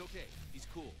 It's okay. He's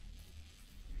cool.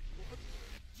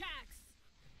 Jax!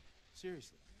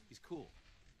 Seriously, he's cool.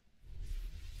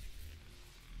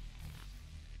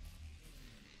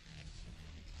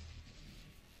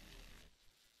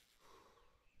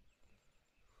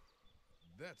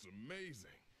 That's amazing.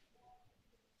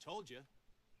 Told you.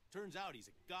 Turns out he's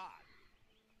a god.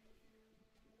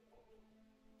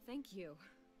 Thank you,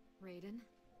 Raiden.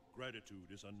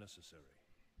 Gratitude is unnecessary.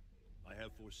 I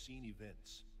have foreseen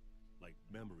events, like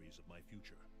memories of my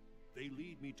future. They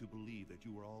lead me to believe that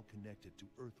you are all connected to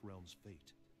Earthrealm's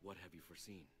fate. What have you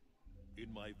foreseen?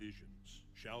 In my visions,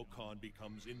 Shao Kahn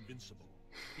becomes invincible.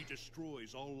 He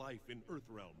destroys all life in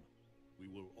Earthrealm. We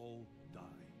will all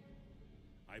die.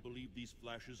 I believe these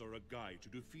flashes are a guide to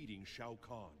defeating Shao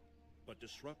Kahn, but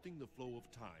disrupting the flow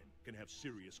of time can have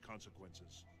serious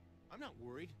consequences. I'm not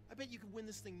worried. I bet you can win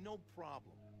this thing no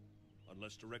problem.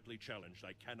 Unless directly challenged,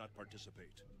 I cannot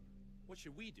participate. What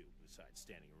should we do besides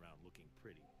standing around looking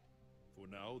pretty? For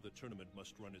now, the tournament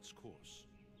must run its course.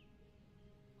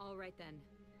 All right then.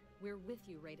 We're with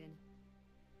you, Raiden.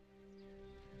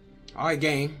 All right,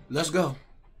 gang. Let's go.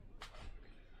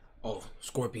 Oh,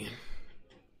 Scorpion.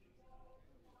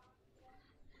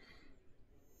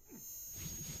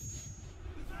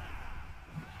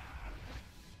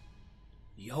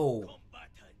 Yo.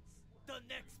 Combatants, the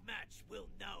next match will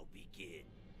now begin.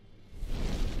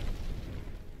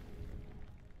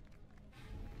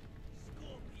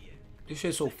 Scorpion, This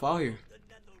shit's so fire. the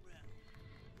Netherrealm,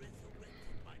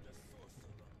 resurrected by the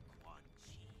sorcerer Quan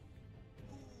Chi.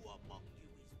 Who among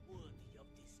you is worthy of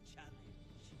this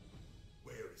challenge?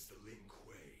 Where is the Lin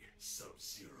Kuei,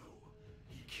 Sub-Zero?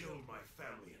 He killed my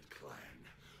family and clan.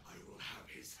 I will have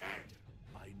his head.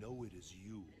 I know it is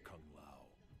you, Kung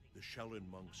Lao. The Shaolin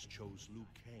monks chose Liu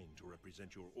Kang to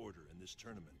represent your order in this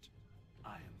tournament.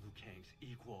 I am Liu Kang's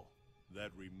equal.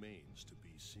 That remains to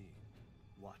be seen.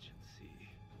 Watch and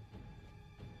see.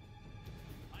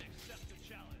 I accept the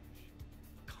challenge.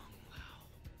 Kung Lao.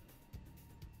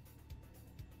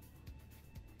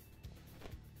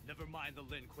 Never mind the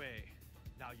Lin Kuei.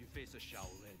 Now you face a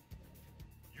Shaolin.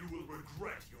 You will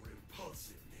regret your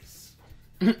impulsiveness.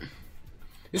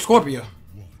 It's Scorpio.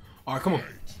 All right, come on.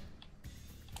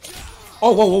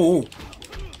 Oh, whoa, whoa, whoa.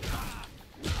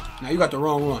 Now you got the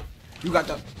wrong one. You got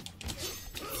the...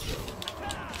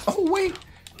 Oh, wait.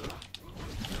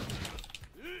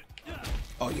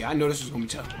 Oh, yeah, I know this is going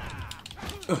to be tough.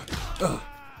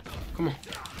 Come on.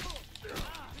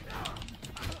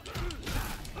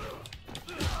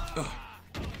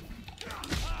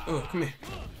 Come here.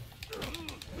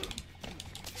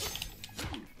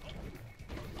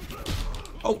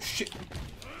 Oh, shit.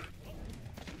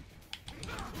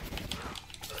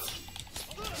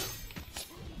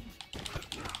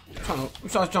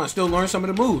 I'm trying to still learn some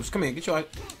of the moves. Come here, get your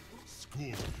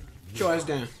ass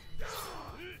down.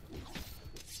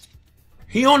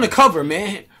 He on the cover,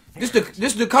 man. This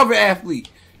the cover athlete.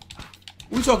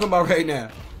 What we talking about right now?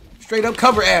 Straight up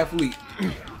cover athlete.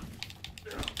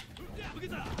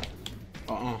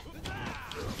 Oh,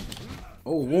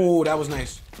 whoa, that was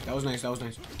nice. That was nice. That was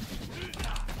nice.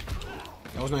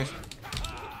 That was nice.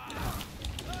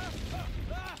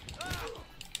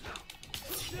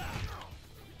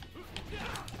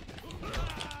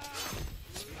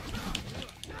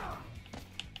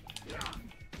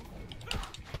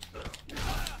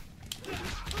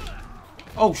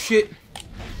 Oh shit.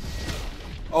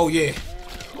 Oh yeah.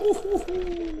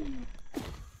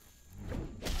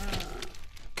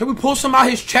 Can we pull some out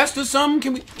his chest or something?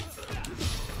 Can we?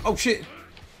 Oh shit.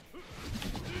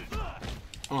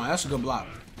 Oh, that's a good block.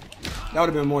 That would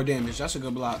have been more damage. That's a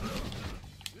good block.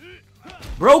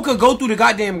 Bro could go through the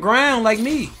goddamn ground like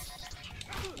me.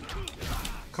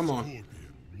 Come on.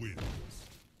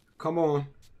 Come on.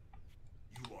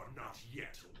 You are not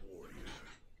yet a warrior.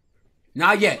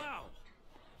 Not yet. Wow.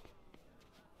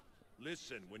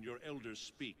 Listen when your elders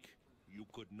speak. You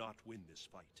could not win this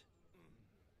fight.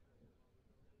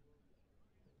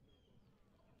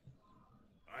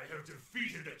 I have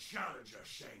defeated the challenger,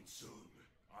 Shang Tsung.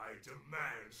 I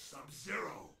demand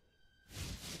Sub-Zero.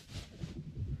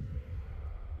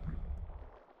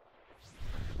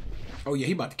 Oh yeah,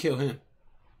 he about to kill him.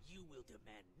 You will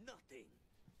demand nothing.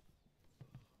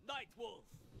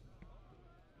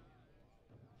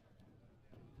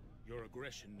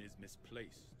 impression is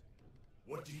misplaced.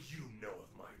 What do you know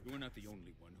of my... You are not the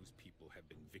only one whose people have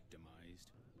been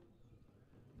victimized.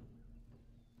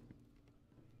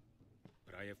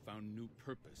 But I have found new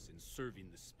purpose in serving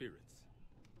the spirits.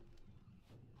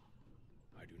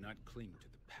 I do not cling to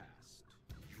the past.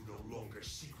 You no longer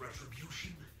seek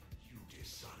retribution. You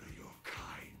dishonor your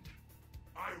kind.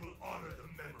 I will honor the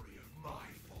memory of my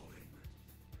fallen.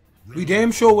 We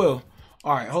damn sure will.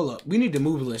 Alright, hold up. We need the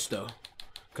move list, though.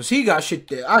 Because he got shit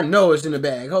there. I know it's in the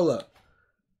bag. Hold up.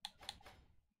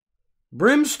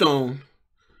 Brimstone.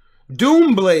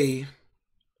 Doomblade.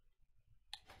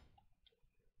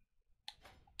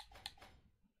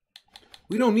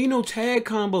 We don't need no tag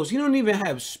combos. He don't even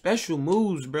have special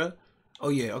moves, bruh. Oh,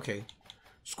 yeah, okay.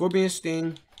 Scorpion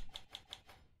Sting.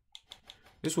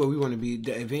 This is where we want to be.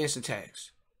 The advanced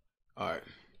attacks. Alright.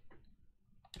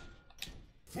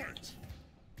 Fight.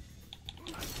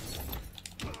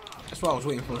 That's what I was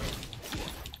waiting for.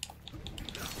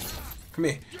 Come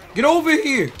here. Get over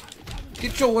here.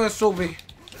 Get your ass over here.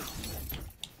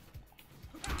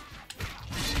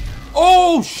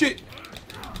 Oh, shit.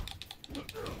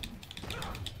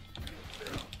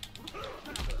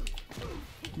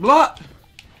 Block.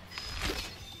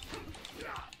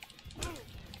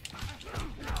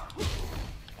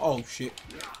 Oh, shit.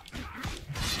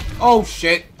 Oh,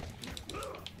 shit.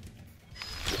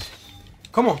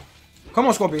 Come on. Come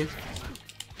on, Scorpion.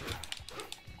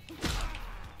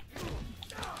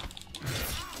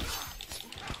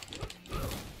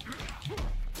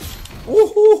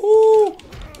 Ooh-hoo-hoo.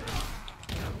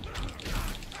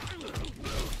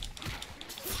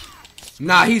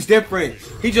 Nah, he's different.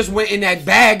 He just went in that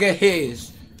bag of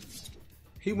his.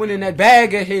 He went in that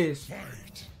bag of his.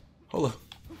 Hold up.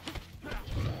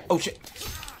 Oh, shit.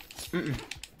 Mm-mm.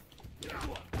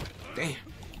 Damn.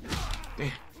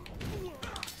 Damn.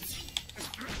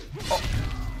 Oh.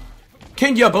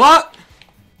 Can you block?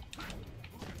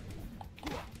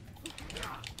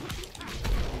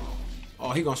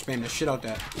 Oh, he gonna spam the shit out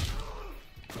that.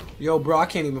 Yo, bro, I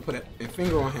can't even put a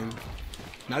finger on him.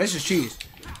 Now, this is cheese.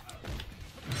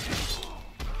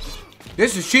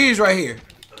 This is cheese right here.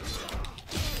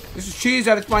 This is cheese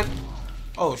at its fine.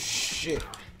 Oh, shit.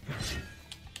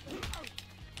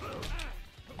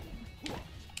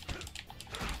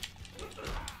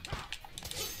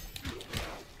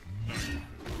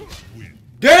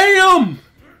 Damn!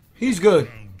 He's good.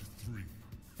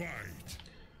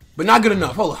 But not good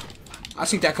enough. Hold on. I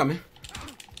see that coming.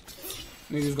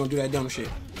 Niggas gonna do that dumb shit.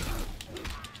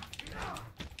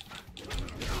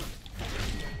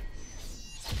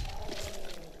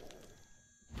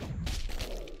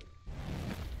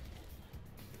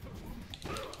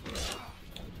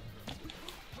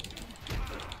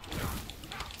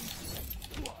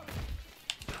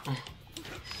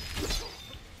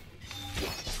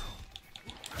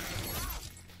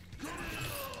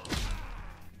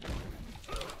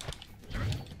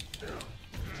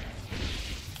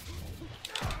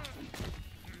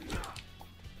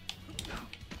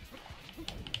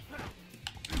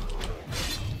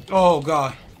 Oh,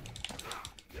 God.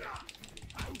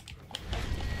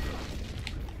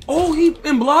 Oh, he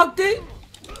blocked it?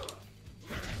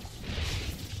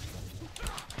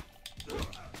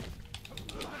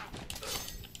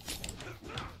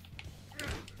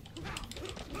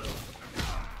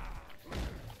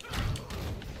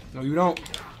 No, you don't.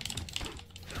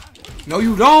 No,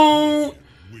 you don't.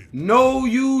 No,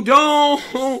 you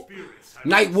don't.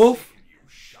 Night Wolf.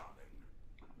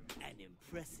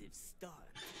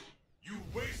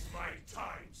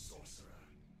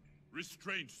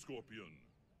 Restraint, Scorpion.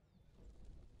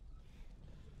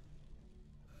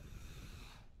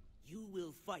 You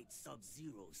will fight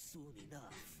Sub-Zero soon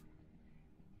enough.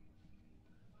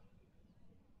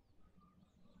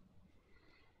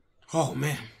 Oh,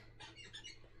 man.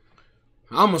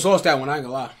 I almost lost that one, I ain't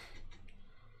gonna lie.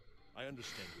 I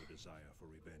understand your desire for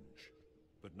revenge,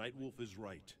 but Nightwolf is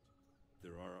right.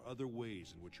 There are other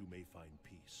ways in which you may find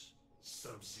peace.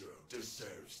 Sub-Zero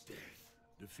deserves death.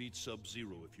 Defeat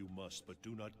Sub-Zero if you must, but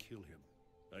do not kill him.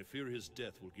 I fear his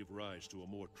death will give rise to a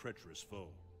more treacherous foe.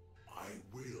 I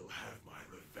will have my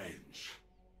revenge.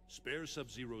 Spare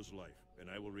Sub-Zero's life, and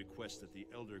I will request that the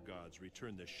Elder Gods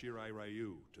return the Shirai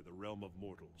Ryu to the realm of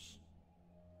mortals.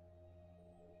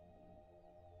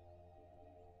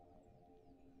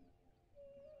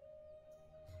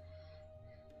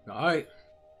 Alright.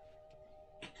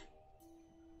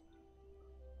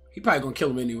 He probably gonna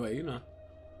kill him anyway, you know.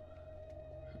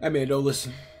 That man don't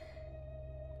listen.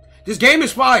 This game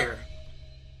is fire.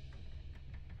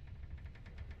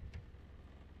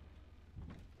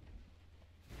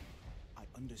 I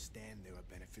understand there are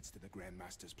benefits to the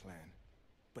Grandmaster's plan,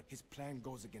 but his plan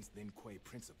goes against Lin Kuei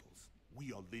principles.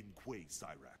 We are Lin Kuei,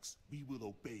 itsjxh. We will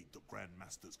obey the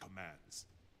Grandmaster's commands.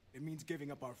 It means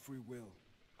giving up our free will,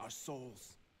 our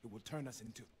souls. It will turn us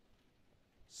into...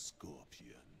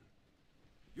 Scorpion.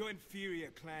 Your inferior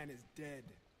clan is dead.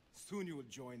 Soon you will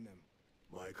join them.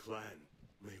 My clan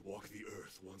may walk the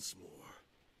earth once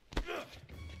more.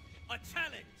 A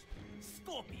challenge!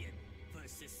 Scorpion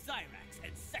versus itsjxh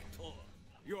and Sector.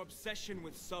 Your obsession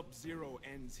with Sub-Zero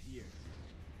ends here.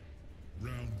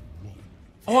 Round 1.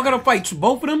 Oh, I gotta fight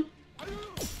both of them?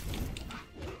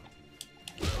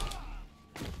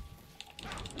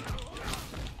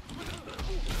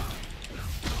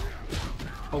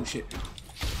 Oh shit.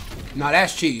 Nah,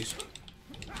 that's cheese.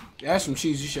 That's some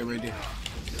cheesy shit right there.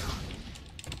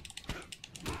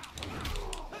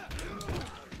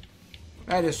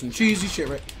 That is some cheesy shit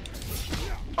right.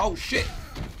 Oh shit.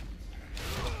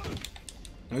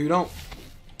 No, you don't.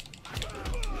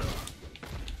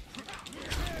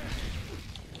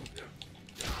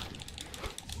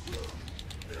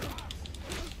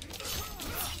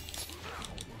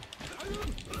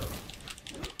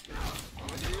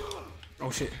 Oh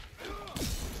shit.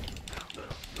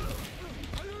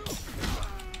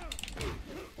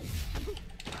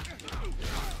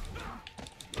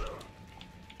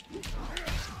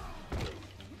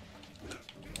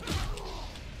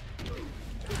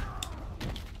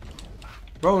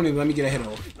 Bro, don't even let me get a hit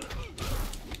off.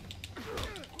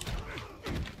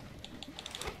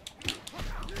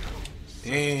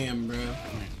 Damn, bro.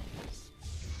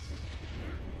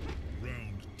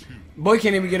 Round 2. Boy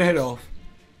can't even get a hit off.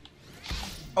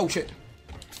 Oh shit.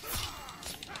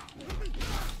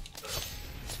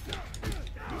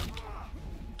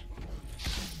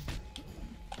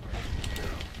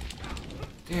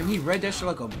 Damn, he read that shit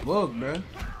like a book, bro.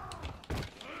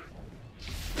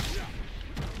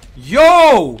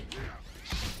 Yo!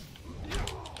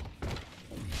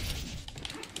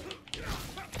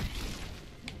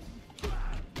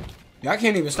 Yeah, I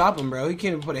can't even stop him, bro. He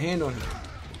can't even put a hand on him.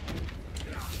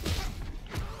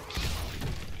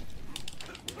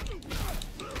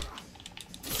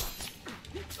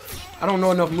 I don't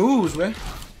know enough moves, man.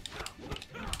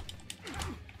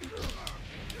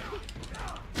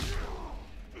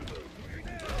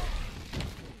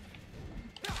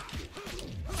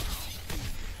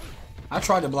 I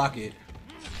tried to block it.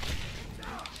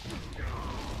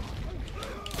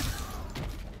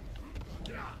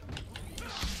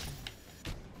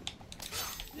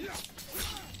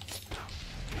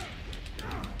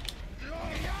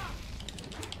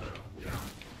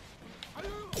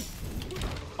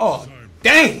 Oh,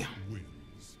 damn!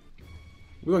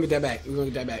 We're gonna get that back. We're gonna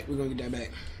get that back. We're gonna get that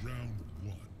back. Round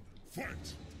 1.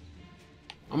 Fight!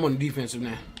 I'm on the defensive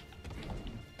now.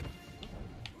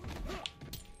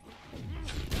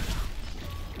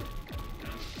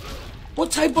 What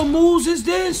type of moves is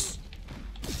this?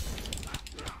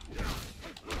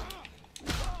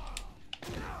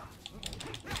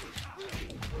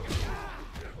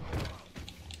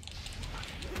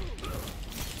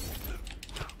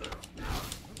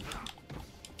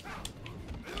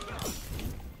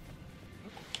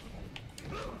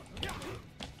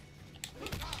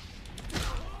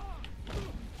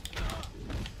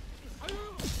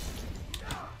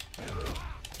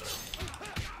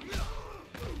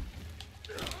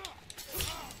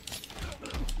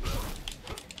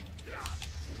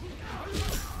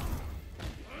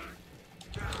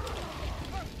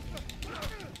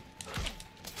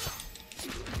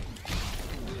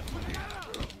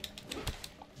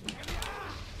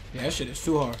 Yeah, that shit is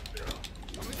too hard.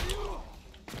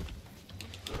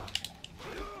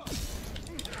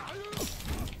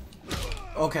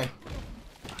 Okay.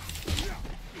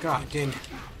 God damn it.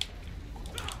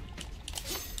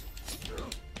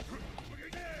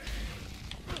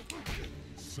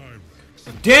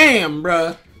 Damn,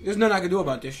 bruh. There's nothing I can do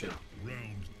about this shit.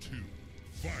 Round 2.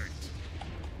 Fight!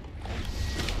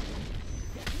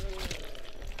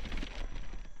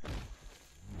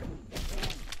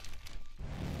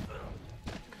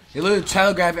 They literally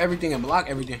telegraph everything and block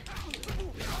everything.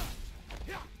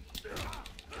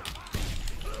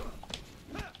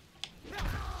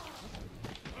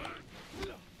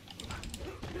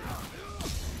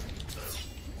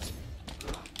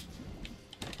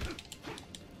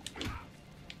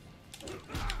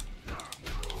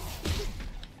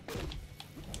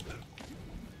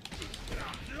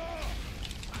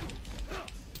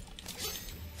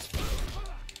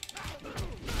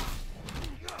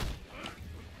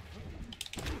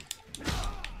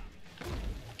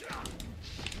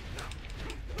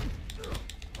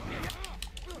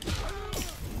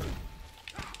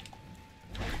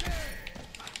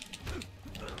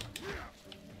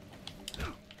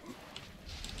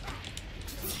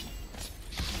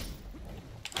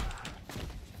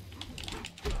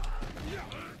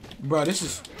 Bro, this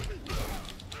is...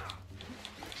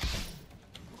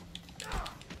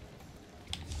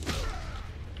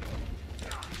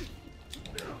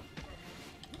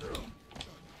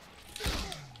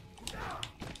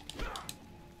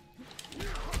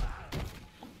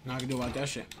 Nothing I can do about that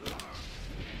shit.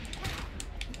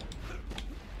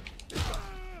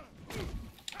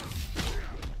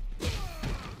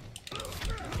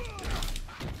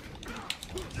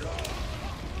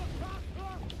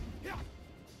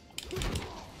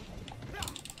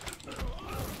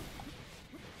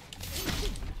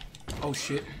 Oh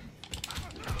shit.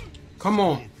 Come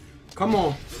on. Come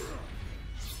on.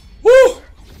 Woo!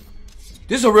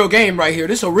 This is a real game right here.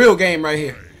 This is a real game right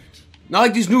here. Not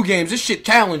like these new games. This shit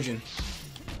challenging.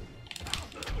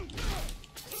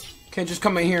 Can't just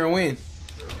come in here and win.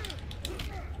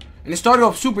 And it started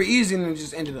off super easy and it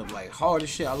just ended up like hard as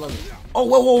shit. I love it. Oh,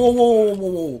 whoa, whoa, whoa, whoa, whoa,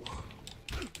 whoa,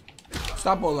 whoa.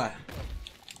 Stop all that.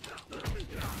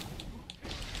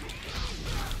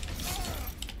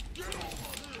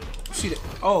 See that?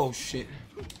 Oh shit.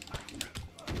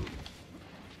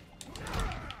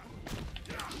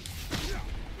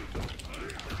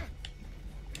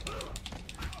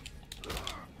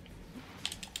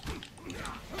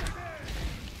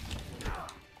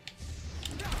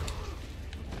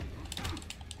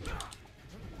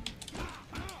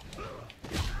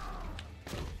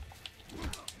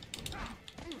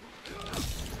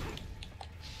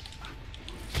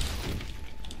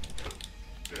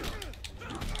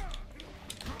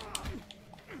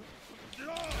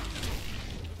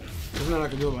 There's nothing I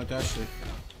can do about that shit.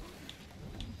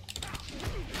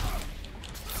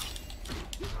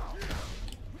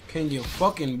 Can you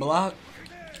fucking block?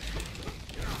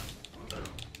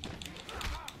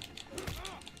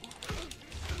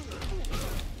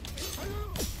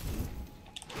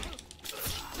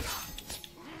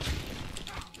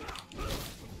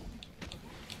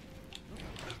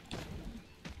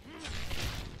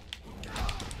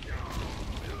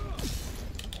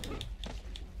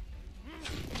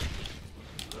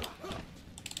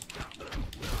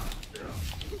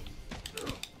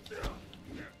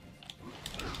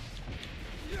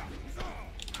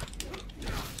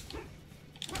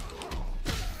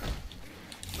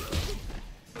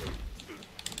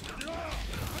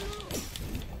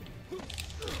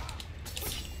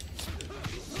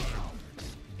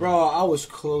 Bro, I was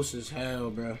close as hell,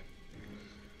 bro.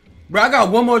 Bro, I got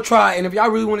one more try, and if y'all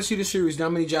really want to see the series, then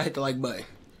I'm gonna need y'all hit the like button,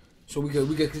 so we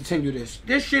could continue this.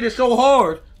 This shit is so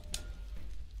hard.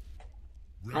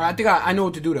 All right, I think I know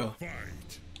what to do though.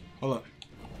 Hold up.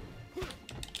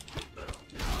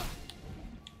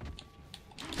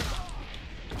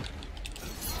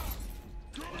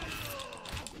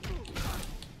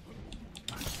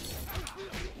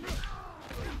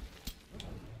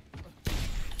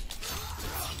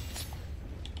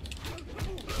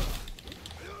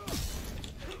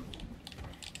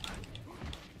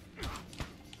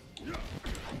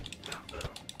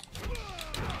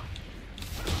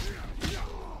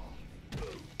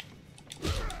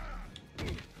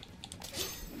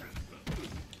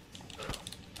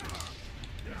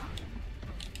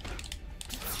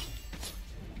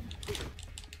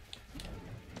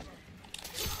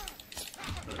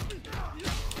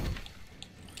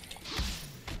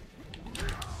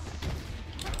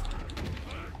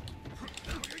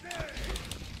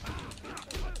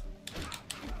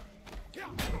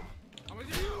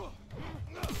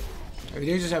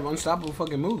 They just have unstoppable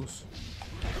fucking moves.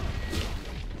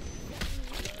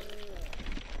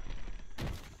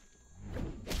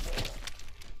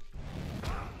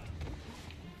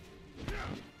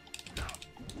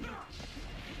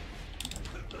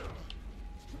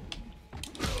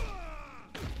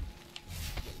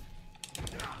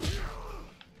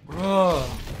 Bro.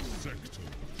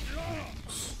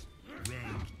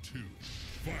 Round 2.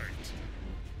 Fight.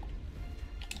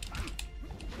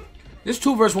 This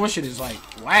 2 versus 1 shit is like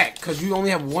whack, cause you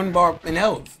only have 1 bar in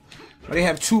health, but they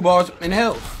have 2 bars in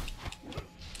health.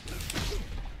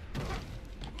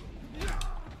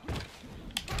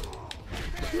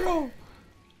 Bro.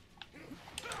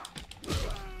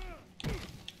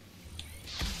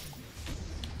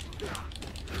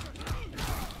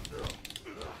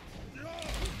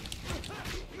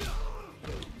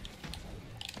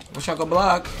 Wish I could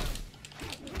block.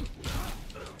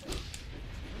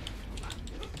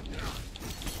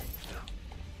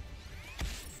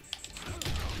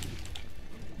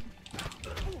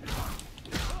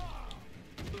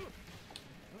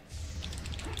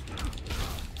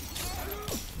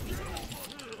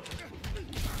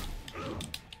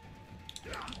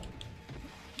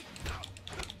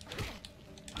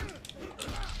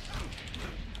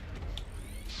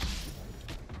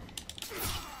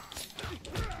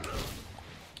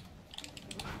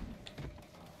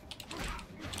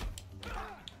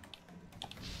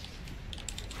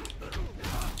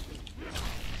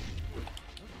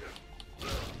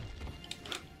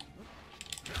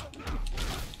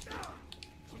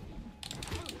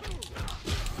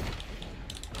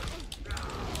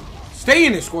 Stay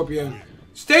in it, Scorpion.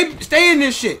 Stay in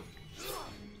this shit.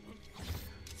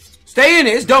 Stay in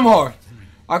it. It's dumb hard.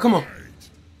 Alright, come on.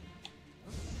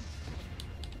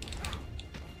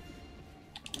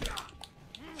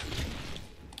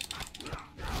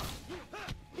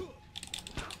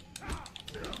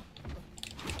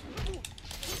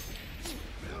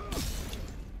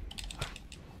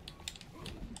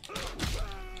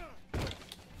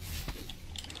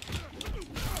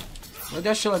 Read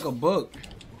that shit like a book.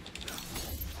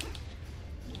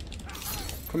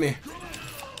 Come here.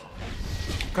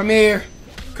 Come here.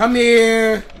 Come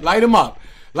here. Light him up.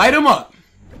 Light him up.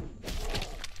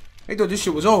 They thought this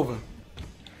shit was over.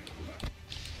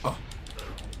 Oh.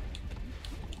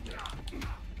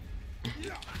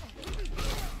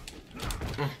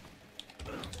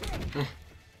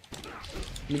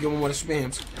 Let me get one more of the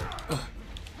spams.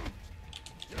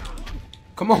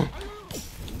 Come on.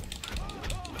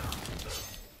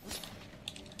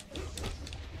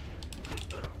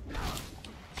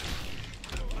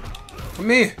 Come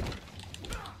here.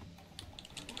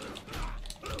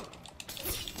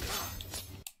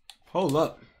 Hold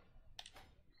up.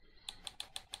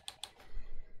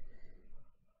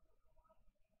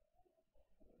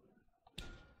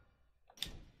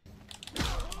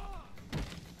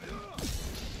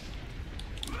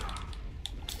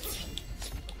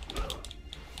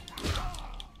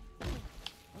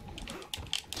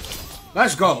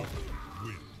 Let's go.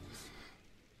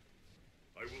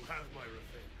 I will have my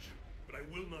revenge, but I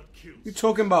will not kill. You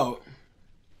talking about?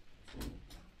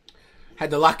 Had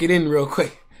to lock it in real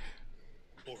quick.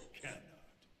 Or cannot.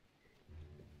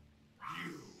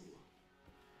 You.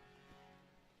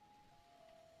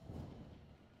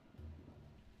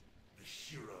 The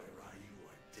Shirai Ryu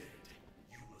are dead.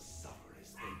 You will suffer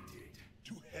as they did.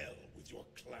 To hell with your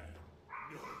clan.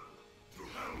 No. To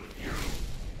hell with you.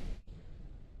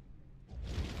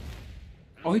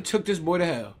 Oh, he took this boy to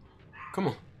hell. Come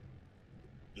on.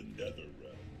 The Nether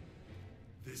Realm.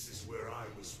 This is where I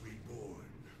was reborn.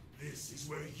 This is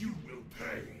where you will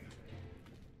pay.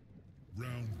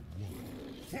 Round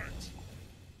 1. Fight!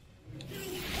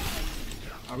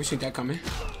 Oh, we seen that coming.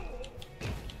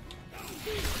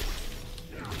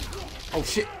 Oh,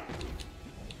 shit.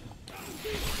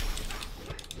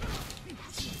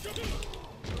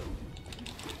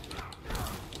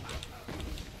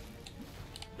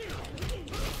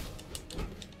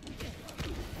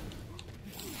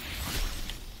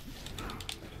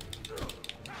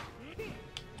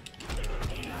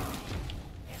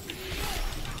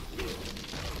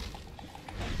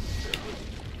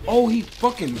 Oh, he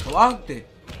fucking blocked it.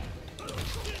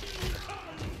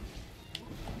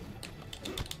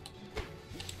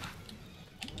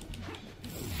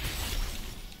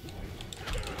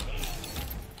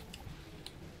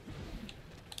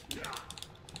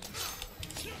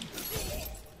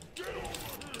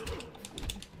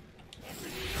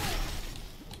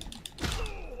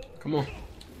 Come on.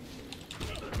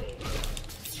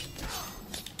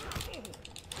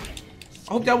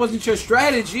 I hope that wasn't your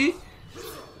strategy.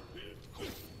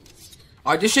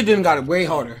 Alright, this shit didn't got it way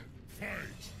harder.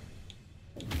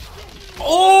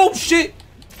 Oh shit!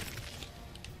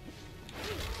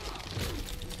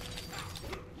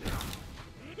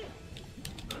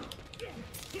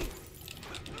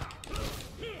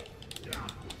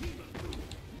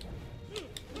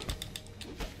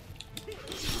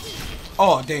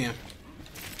 Oh damn.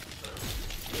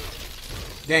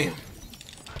 Damn.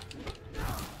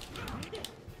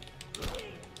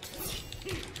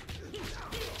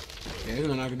 Yeah, there's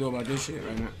nothing I can do about this shit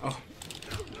right now. Oh.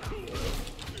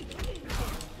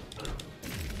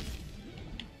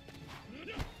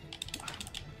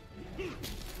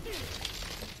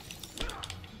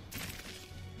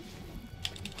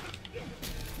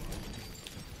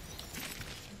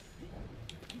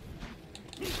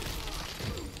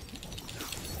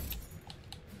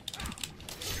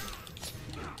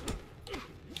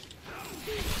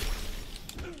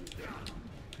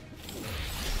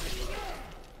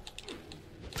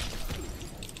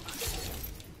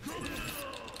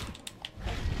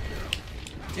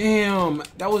 Damn,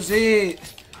 that was it.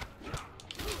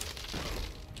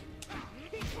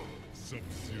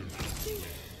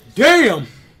 Damn.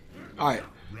 All right,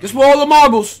 this for all the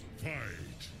marbles.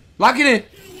 Lock it in.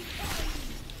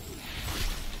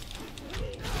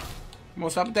 Come on,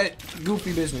 stop with that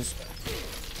goofy business.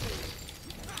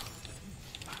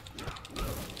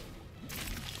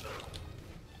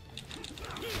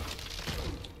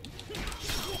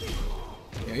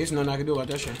 Yeah, there's nothing I can do about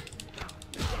that shit.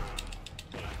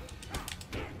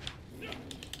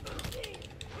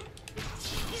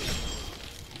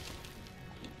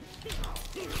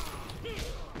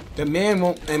 The man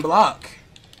won't and block.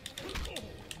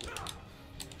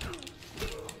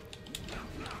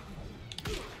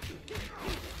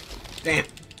 Damn.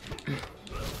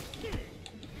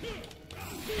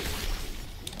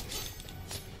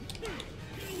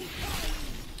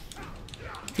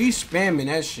 He's spamming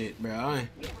that shit, bro.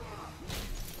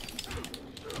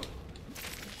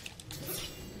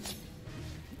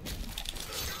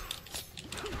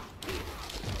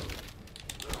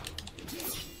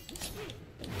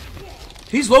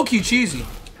 He's low-key cheesy.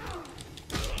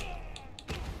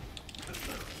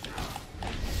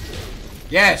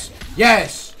 Yes,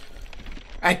 yes.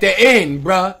 At the end,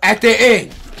 bruh. At the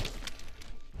end.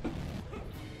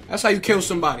 That's how you kill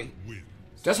somebody.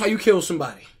 That's how you kill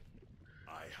somebody.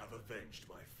 I have avenged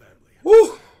my family.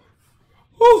 Woo!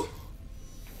 Woo!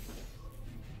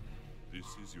 This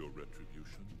is your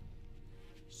retribution.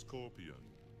 Scorpion,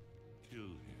 kill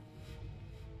him.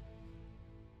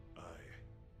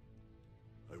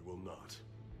 I will not.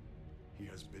 He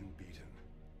has been beaten.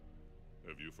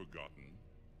 Have you forgotten?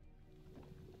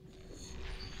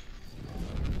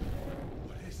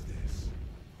 What is this?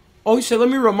 Oh, he said, let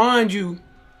me remind you.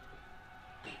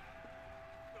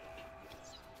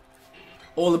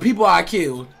 All the people I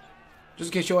killed.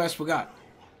 Just in case your ass forgot.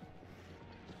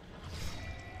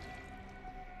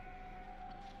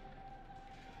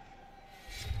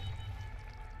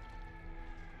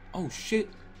 Oh, shit.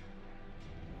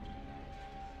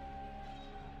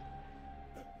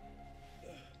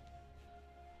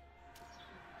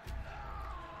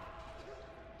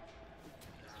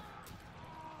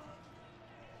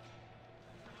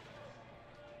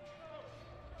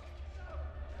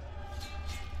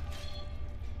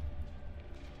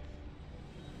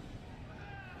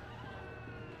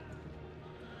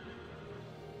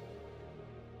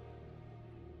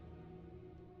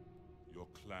 Your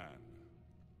clan,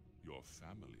 your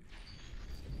family.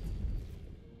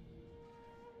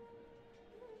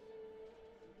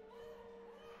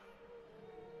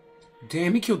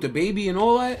 Damn, he killed the baby and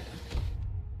all that?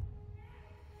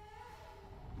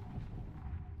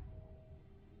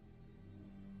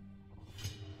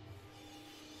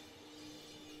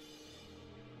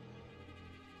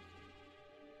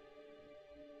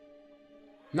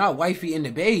 Not wifey and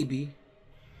the baby.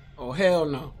 Oh, hell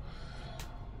no.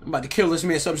 I'm about to kill this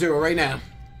man Sub-Zero right now.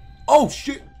 Oh,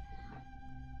 shit.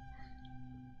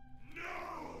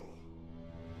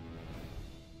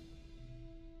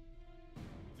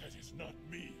 That is not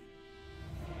me.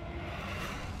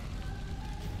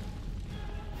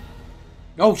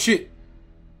 Oh, shit.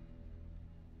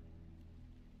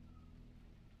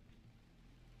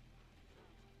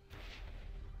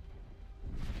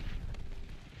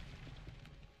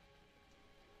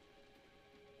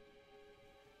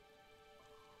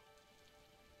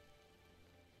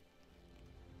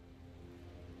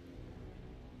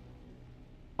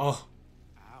 Oh.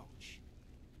 Ouch.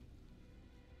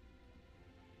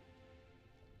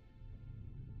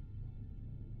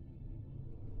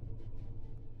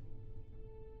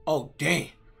 Oh, damn.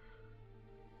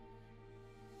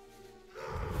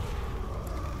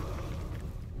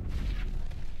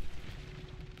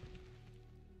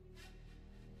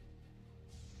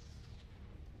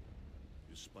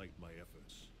 Despite my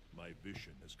efforts, my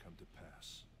vision has come to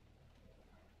pass.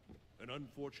 An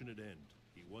unfortunate end.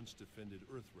 He once defended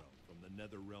Earthrealm from the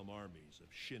Netherrealm armies of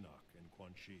Shinnok and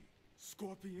Quan Chi.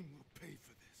 Scorpion will pay for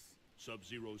this.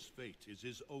 Sub-Zero's fate is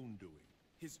his own doing.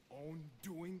 His own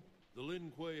doing? The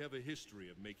Lin Kuei have a history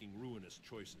of making ruinous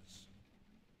choices.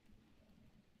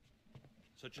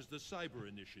 Such as the Cyber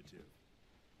Initiative.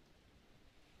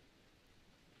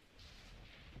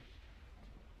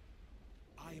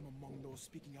 I am among those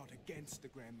speaking out against the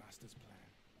Grandmaster's plan.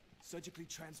 Surgically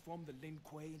transform the Lin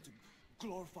Kuei into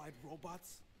glorified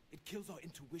robots? It kills our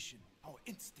intuition, our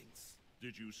instincts.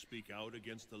 Did you speak out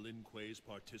against the Lin Kuei's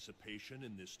participation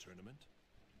in this tournament?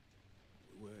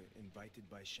 We were invited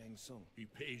by Shang Tsung. He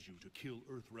pays you to kill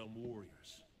Earthrealm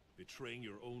warriors. Betraying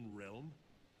your own realm?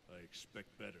 I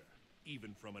expect better,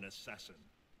 even from an assassin.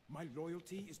 My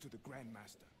loyalty is to the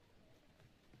Grandmaster.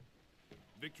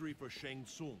 Victory for Shang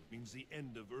Tsung means the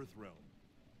end of Earthrealm.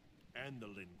 And the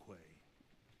Lin Kuei.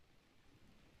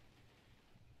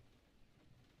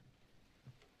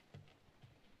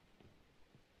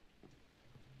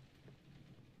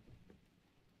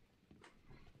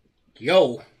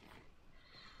 Yo.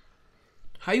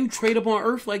 How you trade up on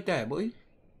Earth like that, boy?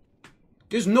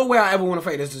 There's no way I ever want to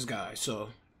fight as this guy, so.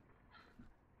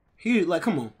 He, like,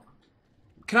 come on.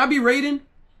 Can I be Raiden?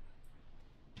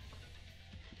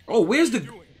 Oh, where's the...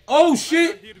 Oh,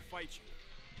 shit! I'm here to fight you.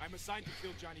 I'm assigned to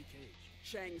kill Johnny Cage.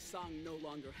 Shang Tsung no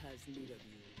longer has need of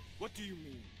you. What do you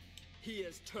mean? He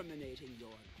is terminating your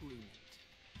agreement.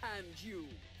 And you.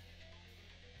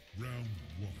 Round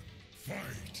 1.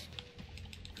 Fight!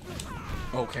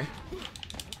 Okay.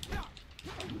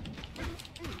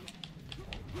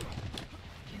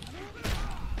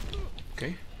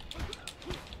 Okay.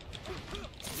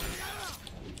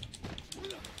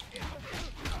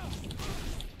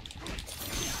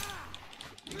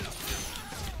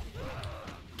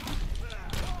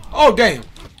 Oh, damn.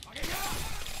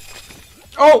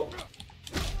 Oh.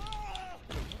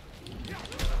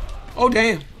 Oh,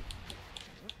 damn.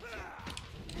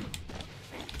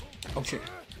 Oh, shit.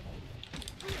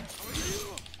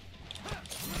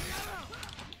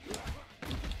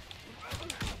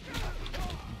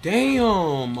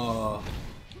 Damn.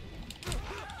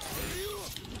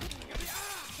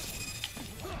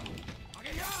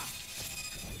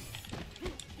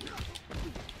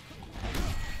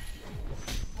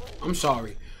 I'm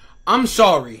sorry. I'm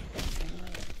sorry.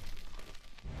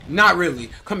 Not really.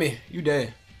 Come here. You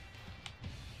dead.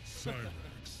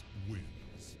 Cyrax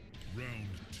wins. Round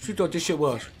 2. She thought this shit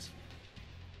was.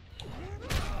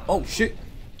 Oh, shit.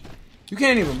 You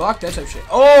can't even block that type of shit.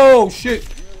 Oh, shit.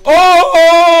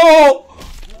 Oh!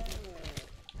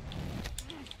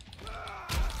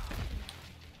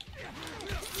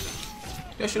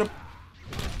 That should have.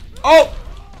 Oh!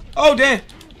 Oh, damn.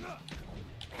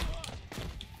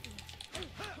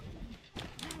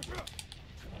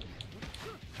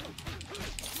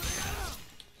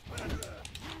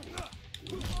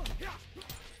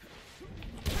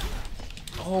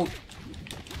 Oh.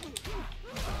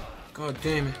 God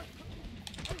damn it.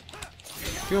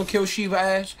 You don't kill Shiva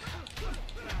ass.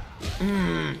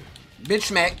 Bitch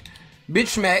smack. Bitch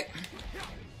smack.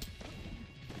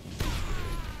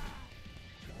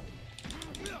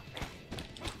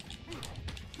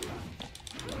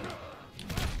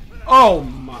 Oh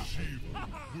my.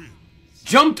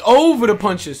 Jumped over the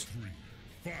punches.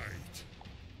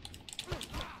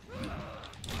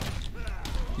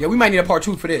 Yeah, we might need a part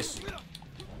 2 for this.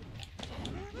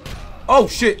 Oh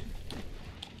shit.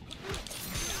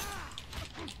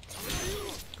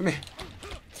 Come here.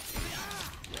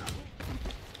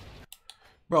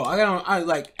 Bro, I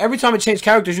like every time I change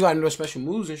characters you gotta know special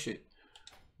moves and shit.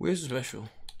 Where's the special?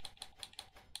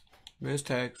 Where's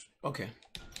tags? Okay.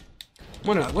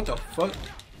 What the fuck?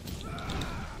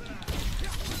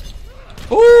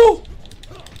 Ooh!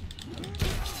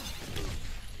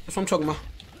 That's what I'm talking about.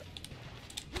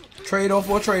 Trade off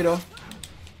or trade off.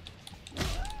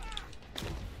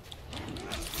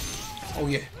 Oh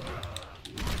yeah.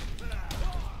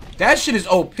 That shit is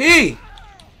OP. That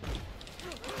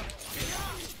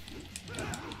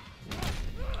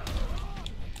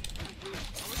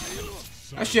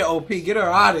shit OP. Get her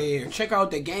out of here. Check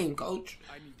out the game, coach.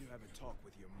 I need to have a talk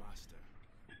with your master.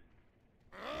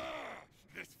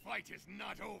 This fight is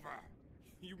not over.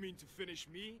 You mean to finish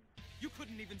me? You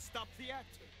couldn't even stop the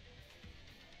actor.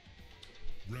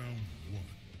 Round 1.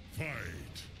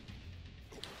 Fight!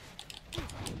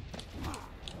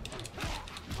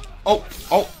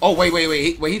 Oh,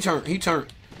 wait, he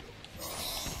turned.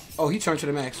 Oh, he turned to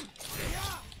the max.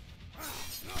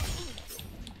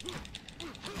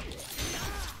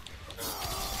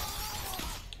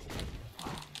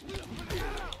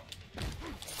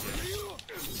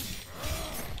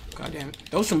 God damn it.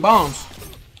 Throw some bombs.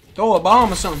 Throw a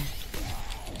bomb or something.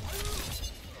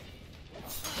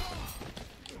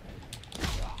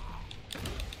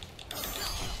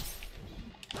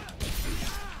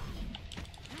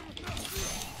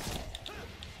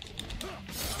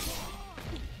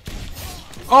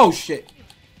 Oh shit.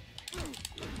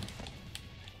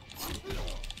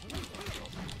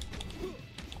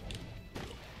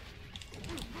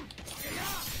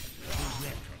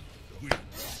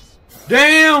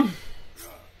 Damn.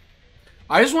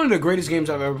 This is one of the greatest games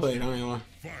I've ever played. I don't know.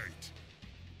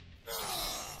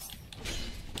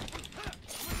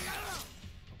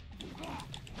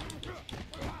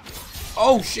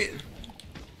 Oh shit.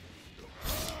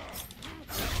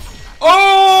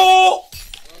 Oh!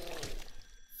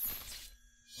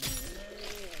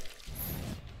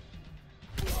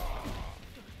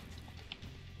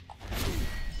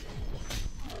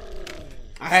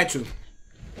 I had to.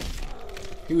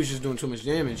 He was just doing too much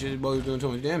damage. His boy was doing too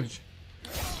much damage.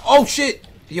 Oh shit!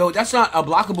 Yo, that's not a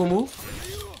blockable move.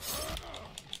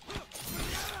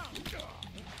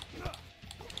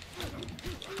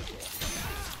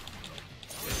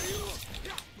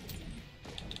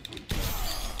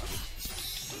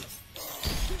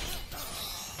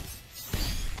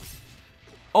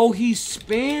 Oh, he's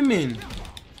spamming.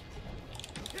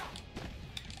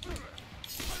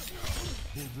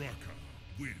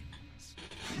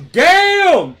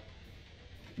 Damn!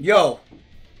 Yo,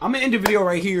 I'm gonna end the video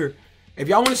right here. If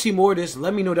y'all want to see more of this,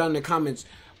 let me know down in the comments.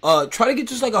 Try to get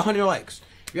just like 100 likes.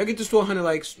 If y'all get this to 100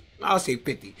 likes, I'll say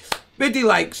 50. 50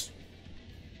 likes.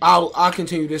 I'll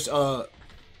continue this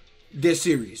this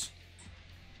series.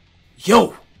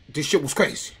 Yo, this shit was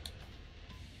crazy.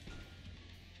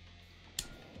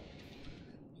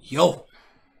 Yo.